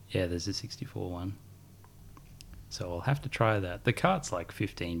 yeah, there's a 64 one. So I'll have to try that. The cart's like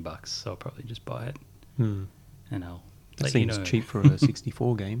 $15, so I'll probably just buy it Hmm. and I'll That let you seems know. cheap for a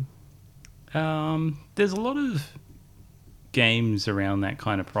 64 game. There's a lot of games around that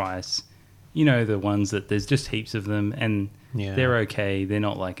kind of price. You know, the ones that there's just heaps of them, and Yeah. they're okay. They're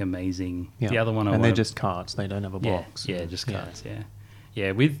not like amazing. Yeah. The other one I and want they're just cards. They don't have a box. Yeah, just cards.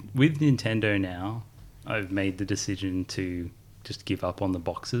 Yeah. With Nintendo now, I've made the decision to just give up on the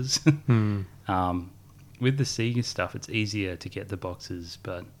boxes. Hmm. With the Sega stuff, it's easier to get the boxes,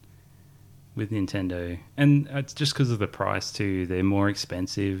 but with Nintendo, and it's just because of the price too. They're more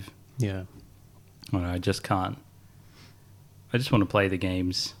expensive. Yeah. I just can't. I just want to play the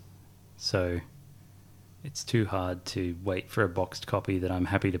games, so it's too hard to wait for a boxed copy that I'm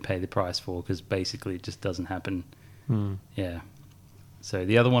happy to pay the price for, because basically it just doesn't happen. Hmm. Yeah. So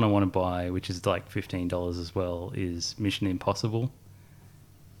the other one I want to buy, which is like $15 as well, is Mission Impossible.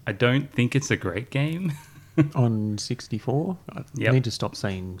 I don't think it's a great game. On 64? I Yep. need to stop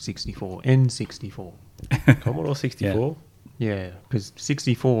saying 64. N64. Commodore 64? Yeah, because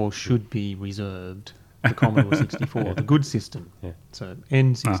 64 should be reserved for Commodore 64, the good system. Yeah. So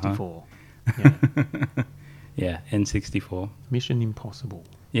N64. Yeah. Yeah, N64. Mission Impossible.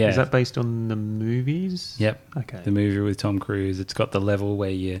 Yeah. Is that based on the movies? Yep. Okay. The movie with Tom Cruise. It's got the level where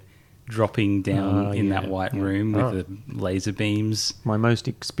you're dropping down in that white room with the laser beams. My most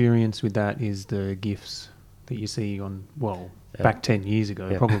experience with that is the GIFs that you see on, back 10 years ago,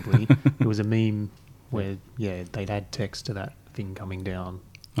 Yeah. probably. There was a meme where, they'd add text to that thing coming down.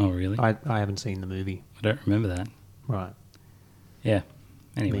 Oh, really? I haven't seen the movie. I don't remember that. Right. Yeah.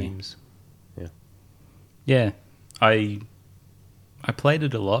 Anyway. Memes. Yeah. I played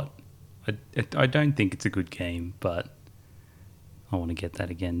it a lot. I don't think it's a good game, but I want to get that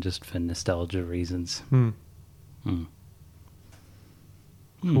again just for nostalgia reasons. Hmm. Hmm.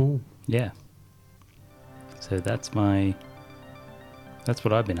 Cool. Yeah. So that's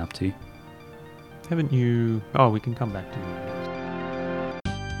what I've been up to. Haven't you... Oh, we can come back to you.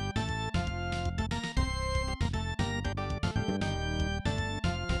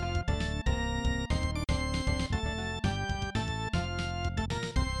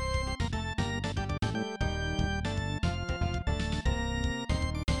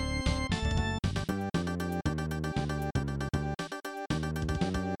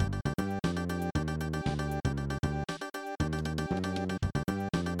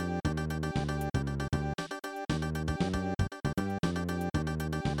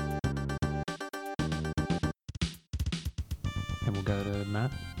 And we'll go to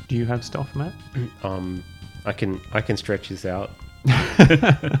Matt. Do you have stuff, Matt? I can stretch this out.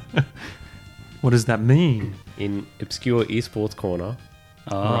 What does that mean? In obscure esports corner,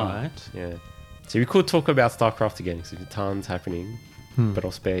 Ah, Right. yeah. So we could talk about StarCraft again, because there's tons happening, Hmm. but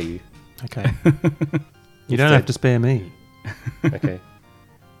I'll spare you. Okay. You don't have to spare me. Okay.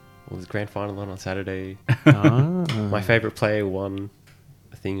 Well, there's grand final on Saturday. Ah. My favourite player won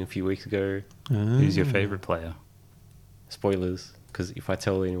a thing a few weeks ago. Who's your Ah. favourite player? Spoilers, because if I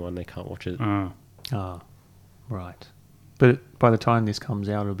tell anyone, they can't watch it. Ah, right. But by the time this comes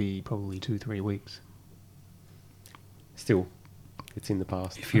out, it'll be probably 2-3 weeks. Still, it's in the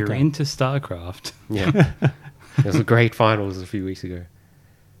past. If you're Okay. into StarCraft, Yeah. There was a great finals a few weeks ago.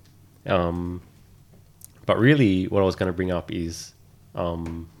 But really, what I was going to bring up is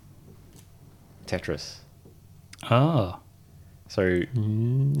Tetris. Oh, So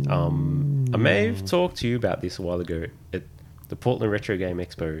I may have talked to you about this a while ago at the Portland Retro Game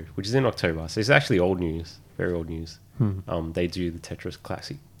Expo, which is in October. So it's actually old news, very old news. They do the Tetris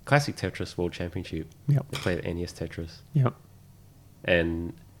Classic Tetris World Championship. Yep. They play the NES Tetris. Yep.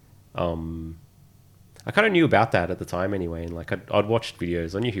 And I kind of knew about that at the time anyway, and like I'd watched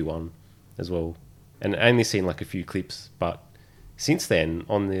videos. I knew who won as well, and I only seen like a few clips. But since then,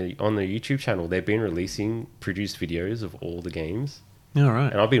 on the YouTube channel, they've been releasing produced videos of all the games, All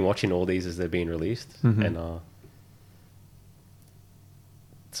right. and I've been watching all these as they're being released. And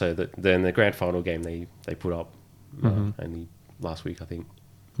so then the grand final game they put up only last week, I think.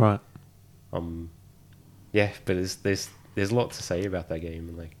 Right. Yeah, but there's a lot to say about that game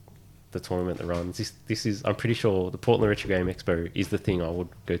and like the tournament that runs. This is, I'm pretty sure the Portland Retro Game Expo is the thing I would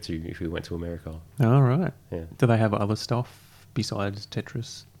go to if we went to America. All right. Yeah. Do they have other stuff besides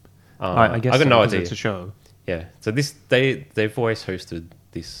Tetris? I guess I got so, no 'cause idea. It's a show. Yeah. So they've always hosted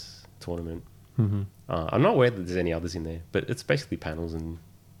this tournament. I'm not aware that there's any others in there, but it's basically panels and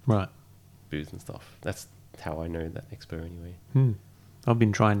Right. booths and stuff. That's how I know that expo anyway. I've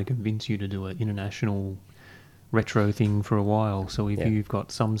been trying to convince you to do an international retro thing for a while. So if Yeah. you've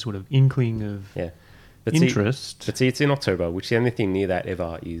got some sort of inkling of Yeah. But interest, see, it's in October, which the only thing near that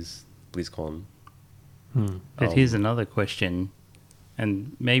ever is BlizzCon. but here's another question,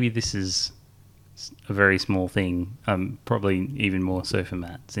 and maybe this is a very small thing, probably even more so for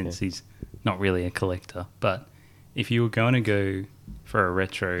Matt, since he's not really a collector. But if you were going to go for a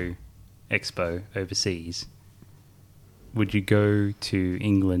retro expo overseas, would you go to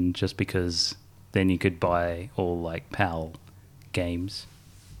England just because then you could buy all like PAL games?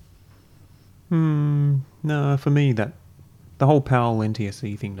 no, for me that the whole PAL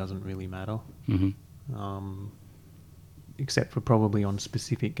NTSC thing doesn't really matter. Except for probably on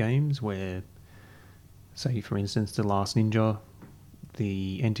specific games where, say for instance, The Last Ninja,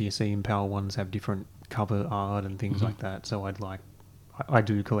 the NTSC and PAL ones have different cover art and things like that. So I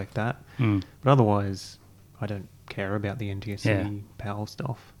do collect that. But otherwise, I don't care about the NTSC PAL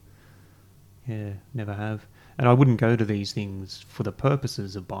stuff. Yeah, never have. And I wouldn't go to these things for the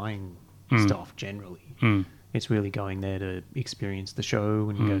purposes of buying stuff generally. It's really going there to experience the show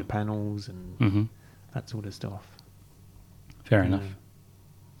and go to panels and that sort of stuff. Fair enough.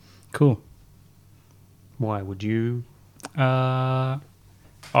 Cool. Why would you?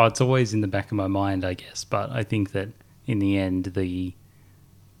 It's always in the back of my mind, I guess. But I think that in the end, the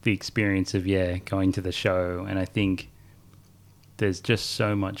experience of going to the show, and I think there's just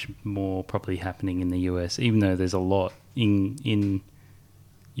so much more probably happening in the US, even though there's a lot in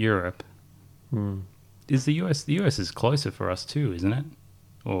Europe. Is the US is closer for us too, isn't it?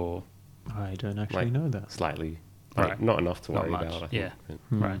 Or I don't actually Like, know that. Slightly. Right. Like, not enough to Not worry much, about, I think. yeah. But-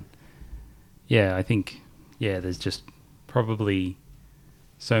 right? Yeah, I think there's just probably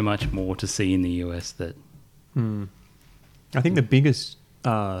so much more to see in the US that I think the biggest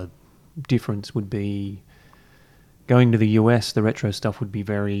difference would be going to the US, the retro stuff would be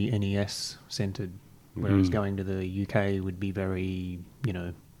very NES centered, whereas going to the UK would be very,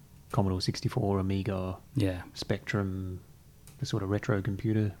 Commodore 64, Amiga, Spectrum, the sort of retro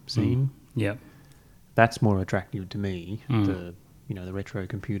computer scene. Yep. That's more attractive to me, the retro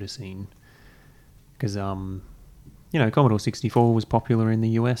computer scene. Because, Commodore 64 was popular in the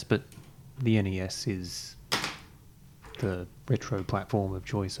US, but the NES is the retro platform of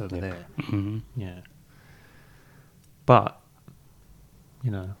choice over there. Yeah. But,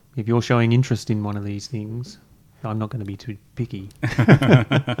 if you're showing interest in one of these things, I'm not going to be too picky.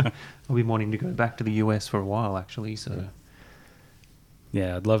 I've been wanting to go back to the US for a while, actually, so...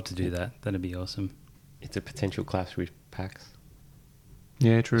 Yeah, I'd love to do that. That'd be awesome. It's a potential clash with PAX.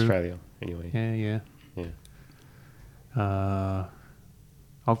 Yeah, true. Australia, anyway. Yeah. Yeah.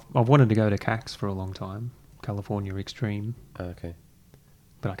 I've wanted to go to CAX for a long time, California Extreme, Okay.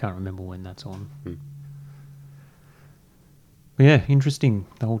 but I can't remember when that's on. But yeah, interesting,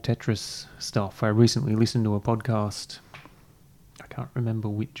 the whole Tetris stuff. I recently listened to a podcast. I can't remember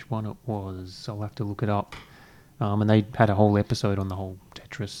which one it was. I'll have to look it up. And they had a whole episode on the whole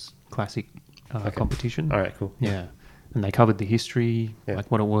Tetris Classic competition. All right, cool. Yeah. And they covered the history, Yeah.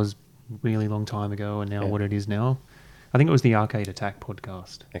 like what it was really long time ago and now Yeah. what it is now. I think it was the Arcade Attack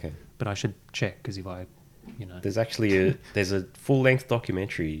podcast, Okay. but I should check because if I, There's actually there's a full-length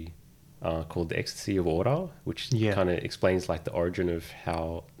documentary called The Ecstasy of Order, which Yeah. kind of explains like the origin of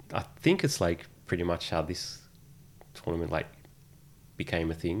how, I think it's like pretty much how this tournament like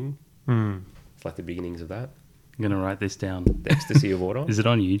became a thing. It's like the beginnings of that. I'm going to write this down. The Ecstasy of Order. Is it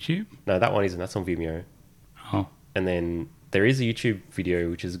on YouTube? No, that one isn't. That's on Vimeo. Oh, And then there is a YouTube video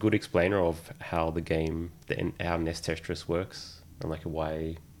which is a good explainer of how the game, how NES Tetris works, and like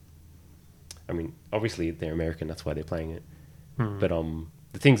why. I mean, obviously they're American, that's why they're playing it. But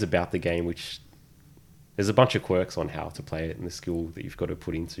the things about the game, which there's a bunch of quirks on how to play it and the skill that you've got to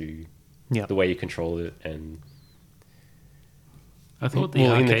put into Yeah. the way you control it, and I thought the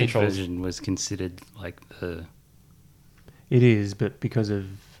Well, in the arcade controls- version was considered like the... It is, but because of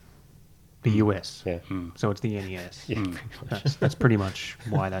the US, yeah, so it's the NES. yeah, pretty much. That's pretty much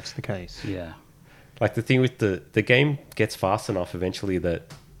why that's the case. Yeah. Like the thing with the game gets fast enough eventually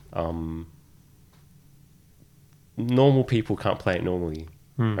that normal people can't play it normally,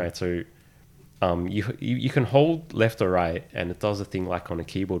 right? So you can hold left or right, and it does a thing like on a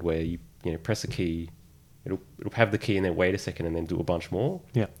keyboard where you press a key, it'll have the key and then wait a second and then do a bunch more.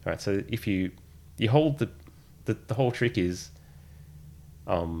 Yeah. Right. So if you hold the whole trick is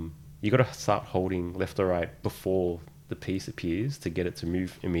you got to start holding left or right before the piece appears to get it to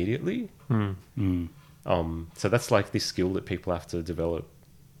move immediately. So that's like this skill that people have to develop,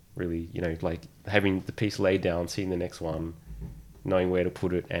 really, like having the piece laid down, seeing the next one, knowing where to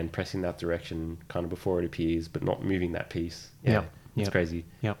put it and pressing that direction kind of before it appears, but not moving that piece. Yep. It's Yep. crazy.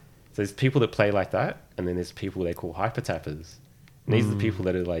 Yep. So there's people that play like that, and then there's people they call hyper tappers. And these are the people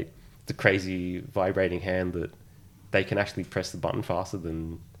that are like the crazy vibrating hand that they can actually press the button faster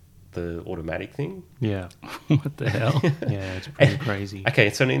than the automatic thing. Yeah. What the hell? Yeah, it's pretty crazy. Okay,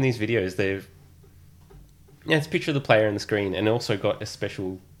 so in these videos, it's a picture of the player on the screen, and also got a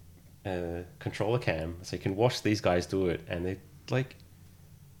special controller cam, so you can watch these guys do it, and they're like,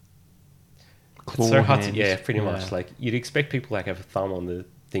 Claw it's so hard to, hands. yeah, pretty much. Like you'd expect people like have a thumb on the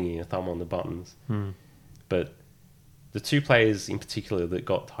thingy, a thumb on the buttons, but the two players in particular that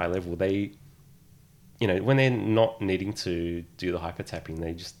got high level, they, when they're not needing to do the hyper tapping,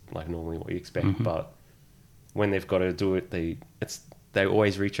 they just like normally what you expect, but when they've got to do it, they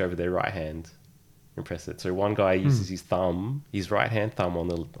always reach over their right hand and press it. So one guy uses his right hand thumb on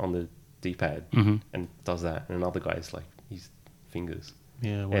the D-pad and does that, and another guy's like his fingers.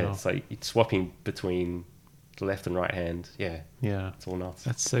 Yeah, wow. Yeah, it's like it's swapping between the left and right hand. Yeah, Yeah. it's all nuts.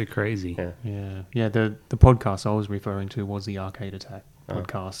 That's so crazy. Yeah, Yeah. Yeah, the podcast I was referring to was the Arcade Attack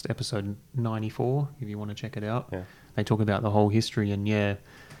podcast, episode 94, if you want to check it out. Yeah. They talk about the whole history, and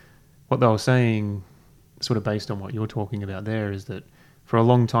what they were saying, sort of based on what you're talking about there, is that for a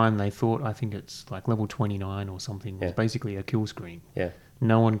long time they thought, I think it's like level 29 or something, was Yeah. basically a kill screen. yeah,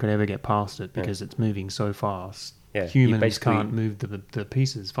 No one could ever get past it because it's moving so fast. Yeah, you Humans basically- can't move the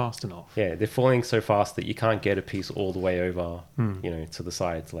pieces fast enough. yeah. They're falling so fast that you can't get a piece all the way over, to the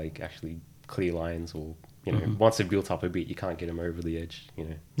sides, like actually clear lines, or once they've built up a bit, you can't get them over the edge.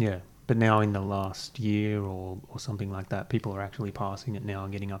 Yeah, but now in the last year or something like that, people are actually passing it now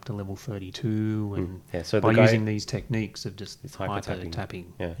and getting up to level 32, and Yeah, so the by guy- using these techniques of just It's hyper hyper-tapping.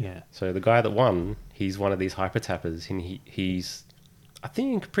 tapping. Yeah. Yeah. So the guy that won, he's one of these hyper tappers, and he's, I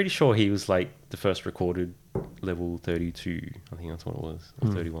think, pretty sure he was like the first recorded level 32. I think that's what it was,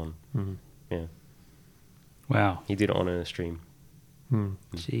 or 31. Yeah, Wow. he did it on a stream.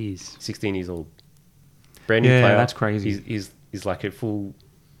 Jeez. 16 years old, brand new Yeah, player. that's crazy. He's like a full.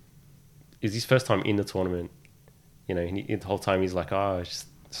 It's his first time in the tournament. And the whole time he's like, "Oh, just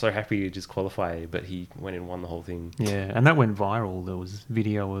so happy to just qualify," but he went and won the whole thing. Yeah, and that went viral. There was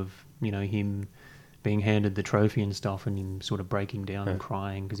video of, him being handed the trophy and stuff, and him sort of breaking down and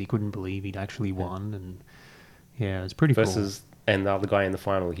crying because he couldn't believe he'd actually won. And yeah, it's pretty Versus, and the other guy in the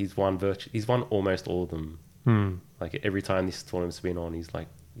final, he's won almost all of them. cool. Like every time this tournament's been on, he's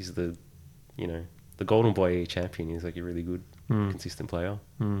the, the Golden Boy champion. He's like a really good, consistent player.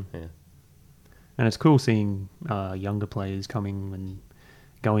 Yeah, And it's cool seeing younger players coming and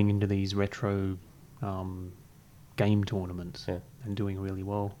going into these retro game tournaments and doing really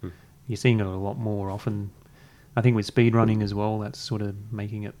well. You're seeing it a lot more often. I think with speedrunning as well, that's sort of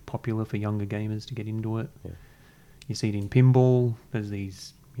making it popular for younger gamers to get into it. Yeah. You see it in pinball. There's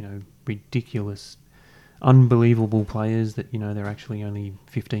these, ridiculous, unbelievable players that, they're actually only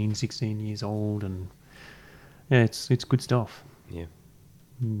 15, 16 years old. And yeah, it's good stuff. yeah,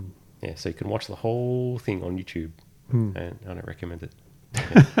 yeah. So you can watch the whole thing on YouTube, and I don't recommend it.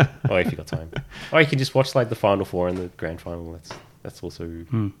 Yeah. Oh, if you got time. Or you can just watch like the final four and the grand final. That's also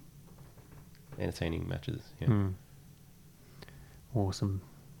entertaining matches. Yeah. Awesome.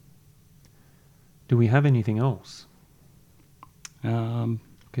 Do we have anything else?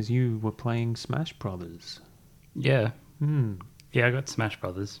 Because you were playing Smash Brothers. Yeah. Yeah, I got Smash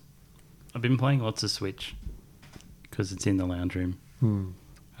Brothers. I've been playing lots of Switch because it's in the lounge room.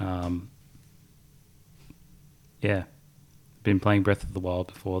 Yeah. Been playing Breath of the Wild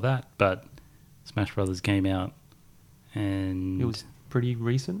before that, but Smash Brothers came out, and It was pretty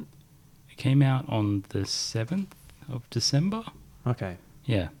recent. it came out on the 7th of December. Okay.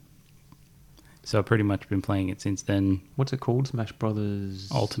 Yeah. So I've pretty much been playing it since then. What's it called? Smash Brothers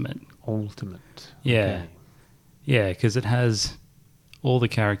Ultimate. Ultimate. Yeah. Okay. Yeah, because it has all the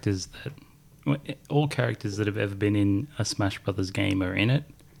characters all characters that have ever been in a Smash Brothers game are in it,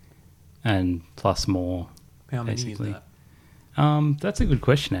 and plus more. How many basically. is that? That's a good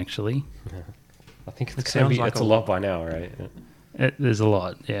question, actually. I think It it's sounds like it's a a lot by now, right? There's a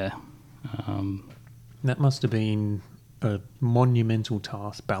lot, yeah. That must have been a monumental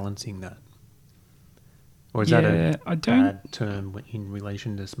task balancing that. Or is that Yeah, a I don't- bad term in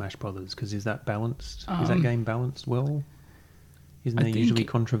relation to Smash Brothers? Because is that balanced? Is that Um, game balanced well? Isn't I there usually think-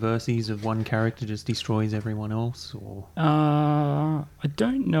 controversies of one character just destroys everyone else? Or I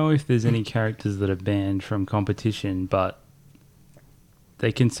don't know if there's any characters that are banned from competition, but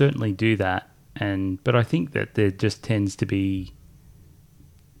they can certainly do that. But I think that there just tends to be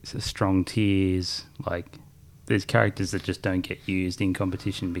strong tiers. Like there's characters that just don't get used in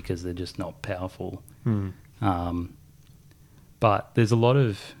competition because they're just not powerful. But there's a lot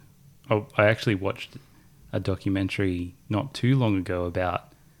of. Oh, I actually watched a documentary not too long ago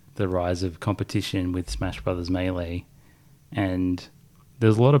about the rise of competition with Smash Brothers Melee, and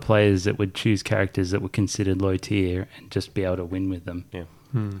there's a lot of players that would choose characters that were considered low tier and just be able to win with them.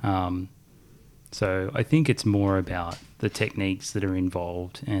 Yeah. So I think it's more about the techniques that are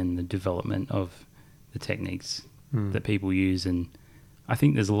involved and the development of the techniques that people use, and I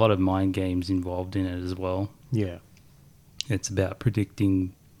think there's a lot of mind games involved in it as well. yeah, It's about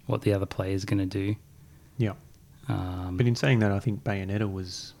predicting what the other player is going to do. yeah. But in saying that, I think Bayonetta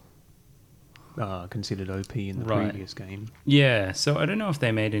was considered OP in the Right. previous game. Yeah, so I don't know if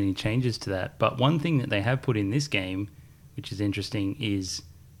they made any changes to that, but one thing that they have put in this game, which is interesting, is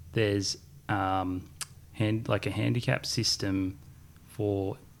there's like a handicap system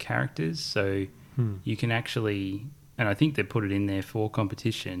for characters. So you can actually, and I think they put it in there for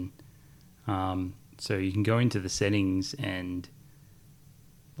competition. So you can go into the settings and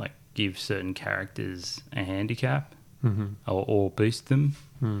like give certain characters a handicap or boost them.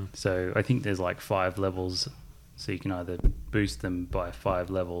 So I think there's like 5 levels. So you can either boost them by 5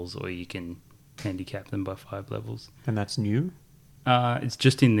 levels or you can handicap them by 5 levels. And that's new? It's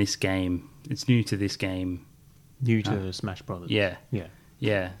just in this game. It's new to this game. New to Smash Brothers. Yeah. Yeah.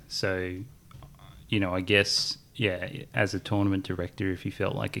 Yeah. So, I guess, as a tournament director, if you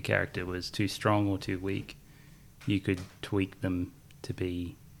felt like a character was too strong or too weak, you could tweak them to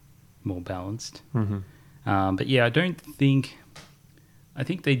be more balanced. But yeah, I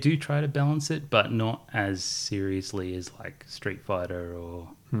think they do try to balance it, but not as seriously as like Street Fighter or,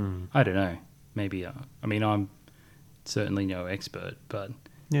 I don't know, maybe, I'm certainly no expert, but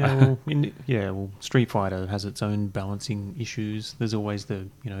Yeah, well, Street Fighter has its own balancing issues. There's always the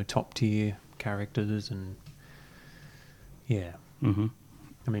top tier characters, and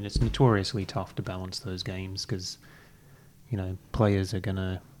I mean it's notoriously tough to balance those games because players are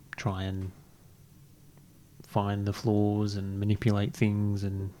gonna try and find the flaws and manipulate things,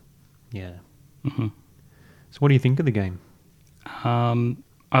 and So what do you think of the game?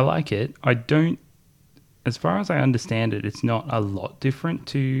 I like it. I don't. As far as I understand it, it's not a lot different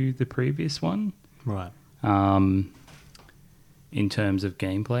to the previous one. Right. In terms of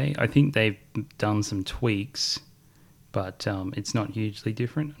gameplay, I think they've done some tweaks, but it's not hugely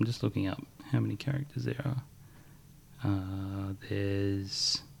different. I'm just looking up how many characters there are.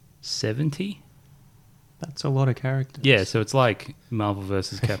 There's 70. That's a lot of characters. Yeah, so it's like Marvel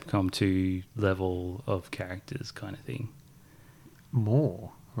vs. Capcom 2 level of characters kind of thing.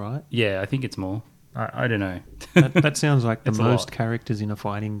 More, right? Yeah, I think it's more. I don't know. That sounds like the It's a most lot. characters in a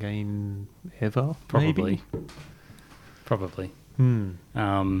fighting game ever. Probably. Maybe? Probably.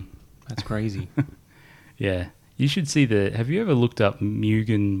 That's crazy. Yeah. You should see have you ever looked up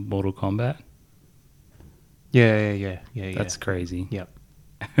Mugen Mortal Kombat? Yeah. That's crazy. Yep.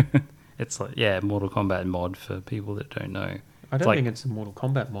 It's like, Mortal Kombat mod for people that don't know. I don't like- think it's a Mortal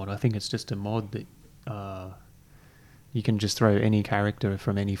Kombat mod. I think it's just a mod that you can just throw any character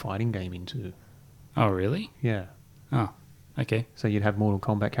from any fighting game into. Oh, really? Yeah. Oh, okay. So you'd have Mortal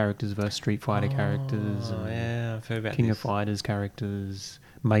Kombat characters versus Street Fighter characters, and yeah, I've heard about King this. of Fighters characters,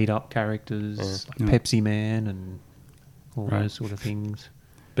 made-up characters, like Yeah. Pepsi Man, and all Right. those sort of things.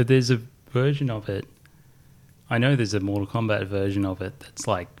 But there's a version of it. I know there's a Mortal Kombat version of it that's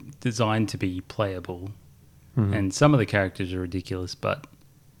like designed to be playable. And some of the characters are ridiculous, but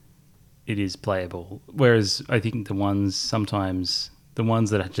it is playable. Whereas I think the ones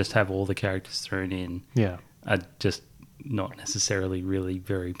that just have all the characters thrown in, Yeah. are just not necessarily really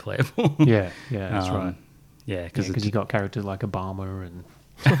very playable. Yeah, that's right. Yeah, because Because you got characters like Obama and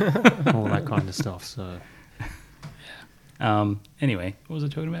all that kind of stuff. So anyway, what was I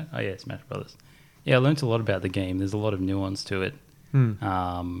talking about? Oh yeah, Smash Brothers. Yeah, I learnt a lot about the game. There's a lot of nuance to it.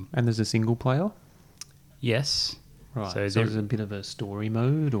 and there's a single player, Yes. right? So So there- there's a bit of a story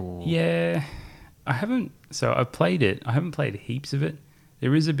mode, or Yeah, I haven't. So I've played it. I haven't played heaps of it.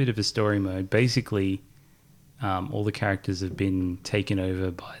 There is a bit of a story mode. Basically, all the characters have been taken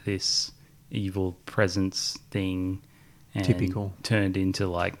over by this evil presence thing, and Typical. turned into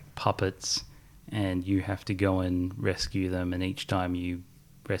like puppets, and you have to go and rescue them. And each time you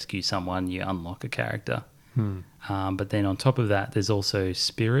rescue someone, you unlock a character. But then on top of that, there's also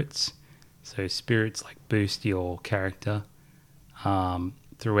spirits. So spirits like boost your character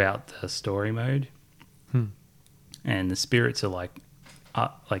throughout the story mode, and the spirits are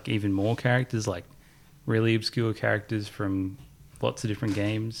like even more characters, like really obscure characters from lots of different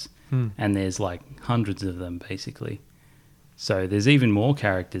games, and there's like hundreds of them basically. So there's even more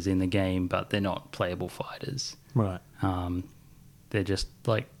characters in the game, but they're not playable fighters. right? They're just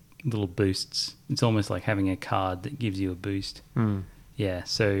like little boosts. It's almost like having a card that gives you a boost. Yeah,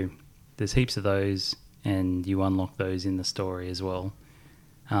 so there's heaps of those, and you unlock those in the story as well.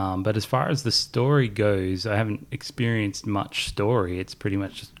 But as far as the story goes, I haven't experienced much story. It's pretty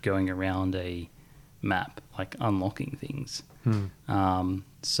much just going around a map, like unlocking things.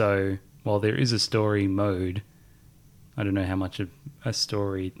 So while there is a story mode, I don't know how much of a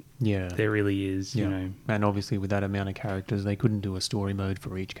story Yeah, there really is, yeah. you know. And obviously, with that amount of characters, they couldn't do a story mode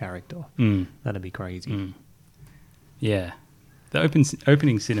for each character. That'd be crazy. Yeah. The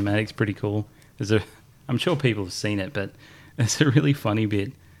opening cinematic's pretty cool. I'm sure people have seen it, but there's a really funny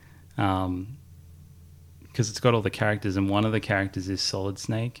bit because it's got all the characters, and one of the characters is Solid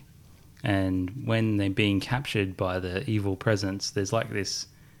Snake. And when they're being captured by the evil presence, there's like this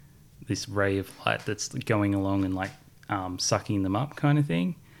ray of light that's going along and like sucking them up, kind of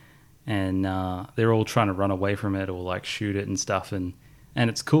thing. And they're all trying to run away from it or like shoot it and stuff. And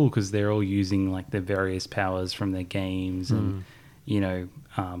it's cool because they're all using like their various powers from their games, and you know,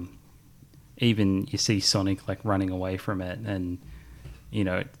 even you see Sonic like running away from it, and you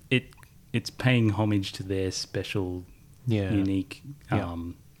know, it's paying homage to their special, Yeah, unique Yeah.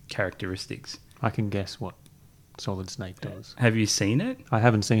 characteristics. I can guess what Solid Snake does. Have you seen it? I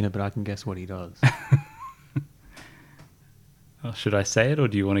haven't seen it, but I can guess what he does. Oh, should I say it, or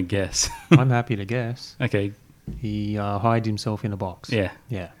do you want to guess? I'm happy to guess. Okay, He hides himself in a box. yeah.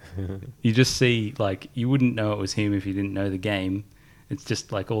 Yeah. You just see, like, you wouldn't know it was him if you didn't know the game. It's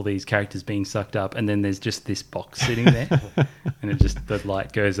just like all these characters being sucked up, and then there's just this box sitting there, and the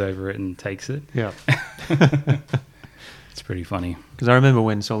light goes over it and takes it. Yeah. It's pretty funny. Because I remember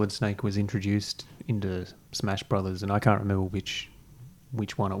when Solid Snake was introduced into Smash Brothers, and I can't remember which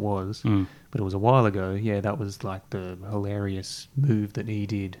one it was, but it was a while ago. Yeah, that was like the hilarious move that he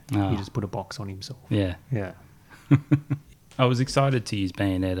did. Oh. He just put a box on himself. Yeah. Yeah. I was excited to use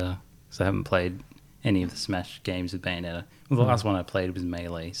Bayonetta because I haven't played any of the Smash games with Bayonetta. Well, the last one I played was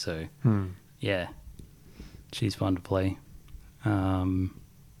Melee, so yeah, she's fun to play.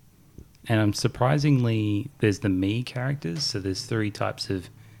 And I'm surprisingly, there's the Mii characters. So there's 3 types of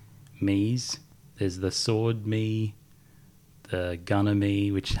Miis. There's the Sword Mii, the Gunner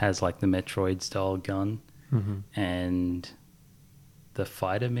Mii, which has like the Metroid style gun, and the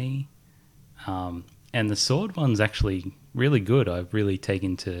Fighter Mii. And the sword one's actually really good. I've really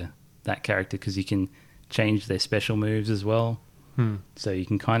taken to that character because you can change their special moves as well. So you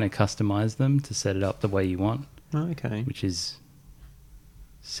can kind of customize them to set it up the way you want, Okay. which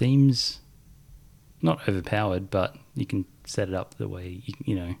seems not overpowered, but you can set it up the way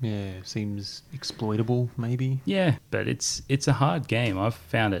you know. Yeah, seems exploitable, maybe. Yeah, but it's a hard game. I've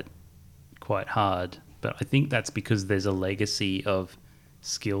found it quite hard, but I think that's because there's a legacy of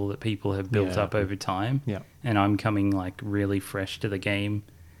skill that people have built Yeah. up over time. Yeah. And I'm coming like really fresh to the game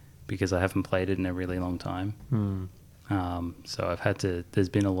because I haven't played it in a really long time. So there's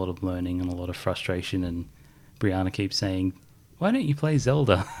been a lot of learning and a lot of frustration, and Brianna keeps saying, why don't you play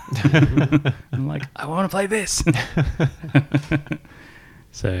Zelda? I'm like, I want to play this.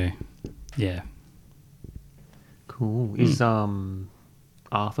 So, yeah. Cool. Is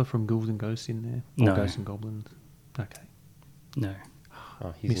Arthur from Ghouls and Ghosts in there? Or No. Ghosts and Goblins? Okay. No.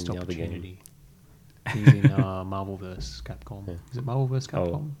 Oh, he's Missed in the other game. opportunity. He's in Marvel vs. Capcom. Yeah. Is it Marvel vs. Oh.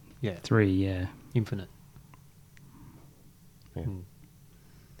 Capcom? Yeah. 3, yeah. Infinite. Yeah.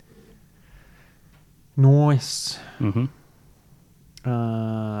 Nice. Mm-hmm.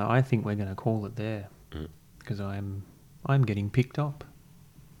 I think we're going to call it there because I'm getting picked up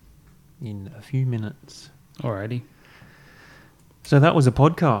in a few minutes. Alrighty. So that was a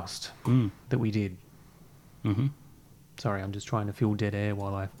podcast Mm. that we did. Mm-hmm. Sorry, I'm just trying to fill dead air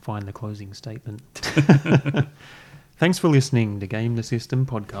while I find the closing statement. Thanks for listening to Game the System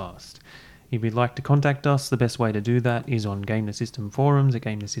podcast. If you'd like to contact us, the best way to do that is on Game the System forums at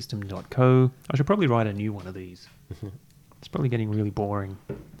gamethesystem.co. I should probably write a new one of these. It's probably getting really boring.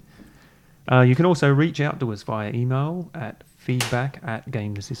 You can also reach out to us via email at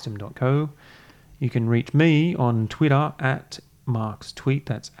feedback@gamethesystem.co. You can reach me on Twitter at Mark's Tweet.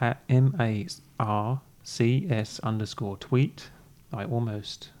 That's at MARCS_tweet. I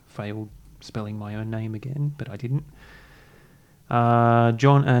almost failed spelling my own name again, but I didn't.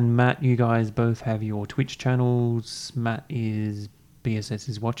 John and Matt, you guys both have your Twitch channels. Matt is BSS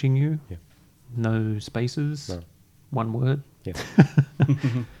is watching you. Yeah. No spaces. No. One word. Yeah.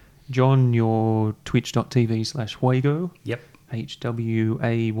 John, your twitch.tv/Huygo. Yep.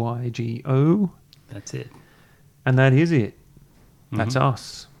 HWAYGO. That's it. And that is it. That's Mhm.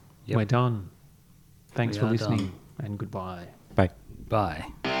 us. Yep. We're done. Thanks We for are listening done. and goodbye. Bye. Bye.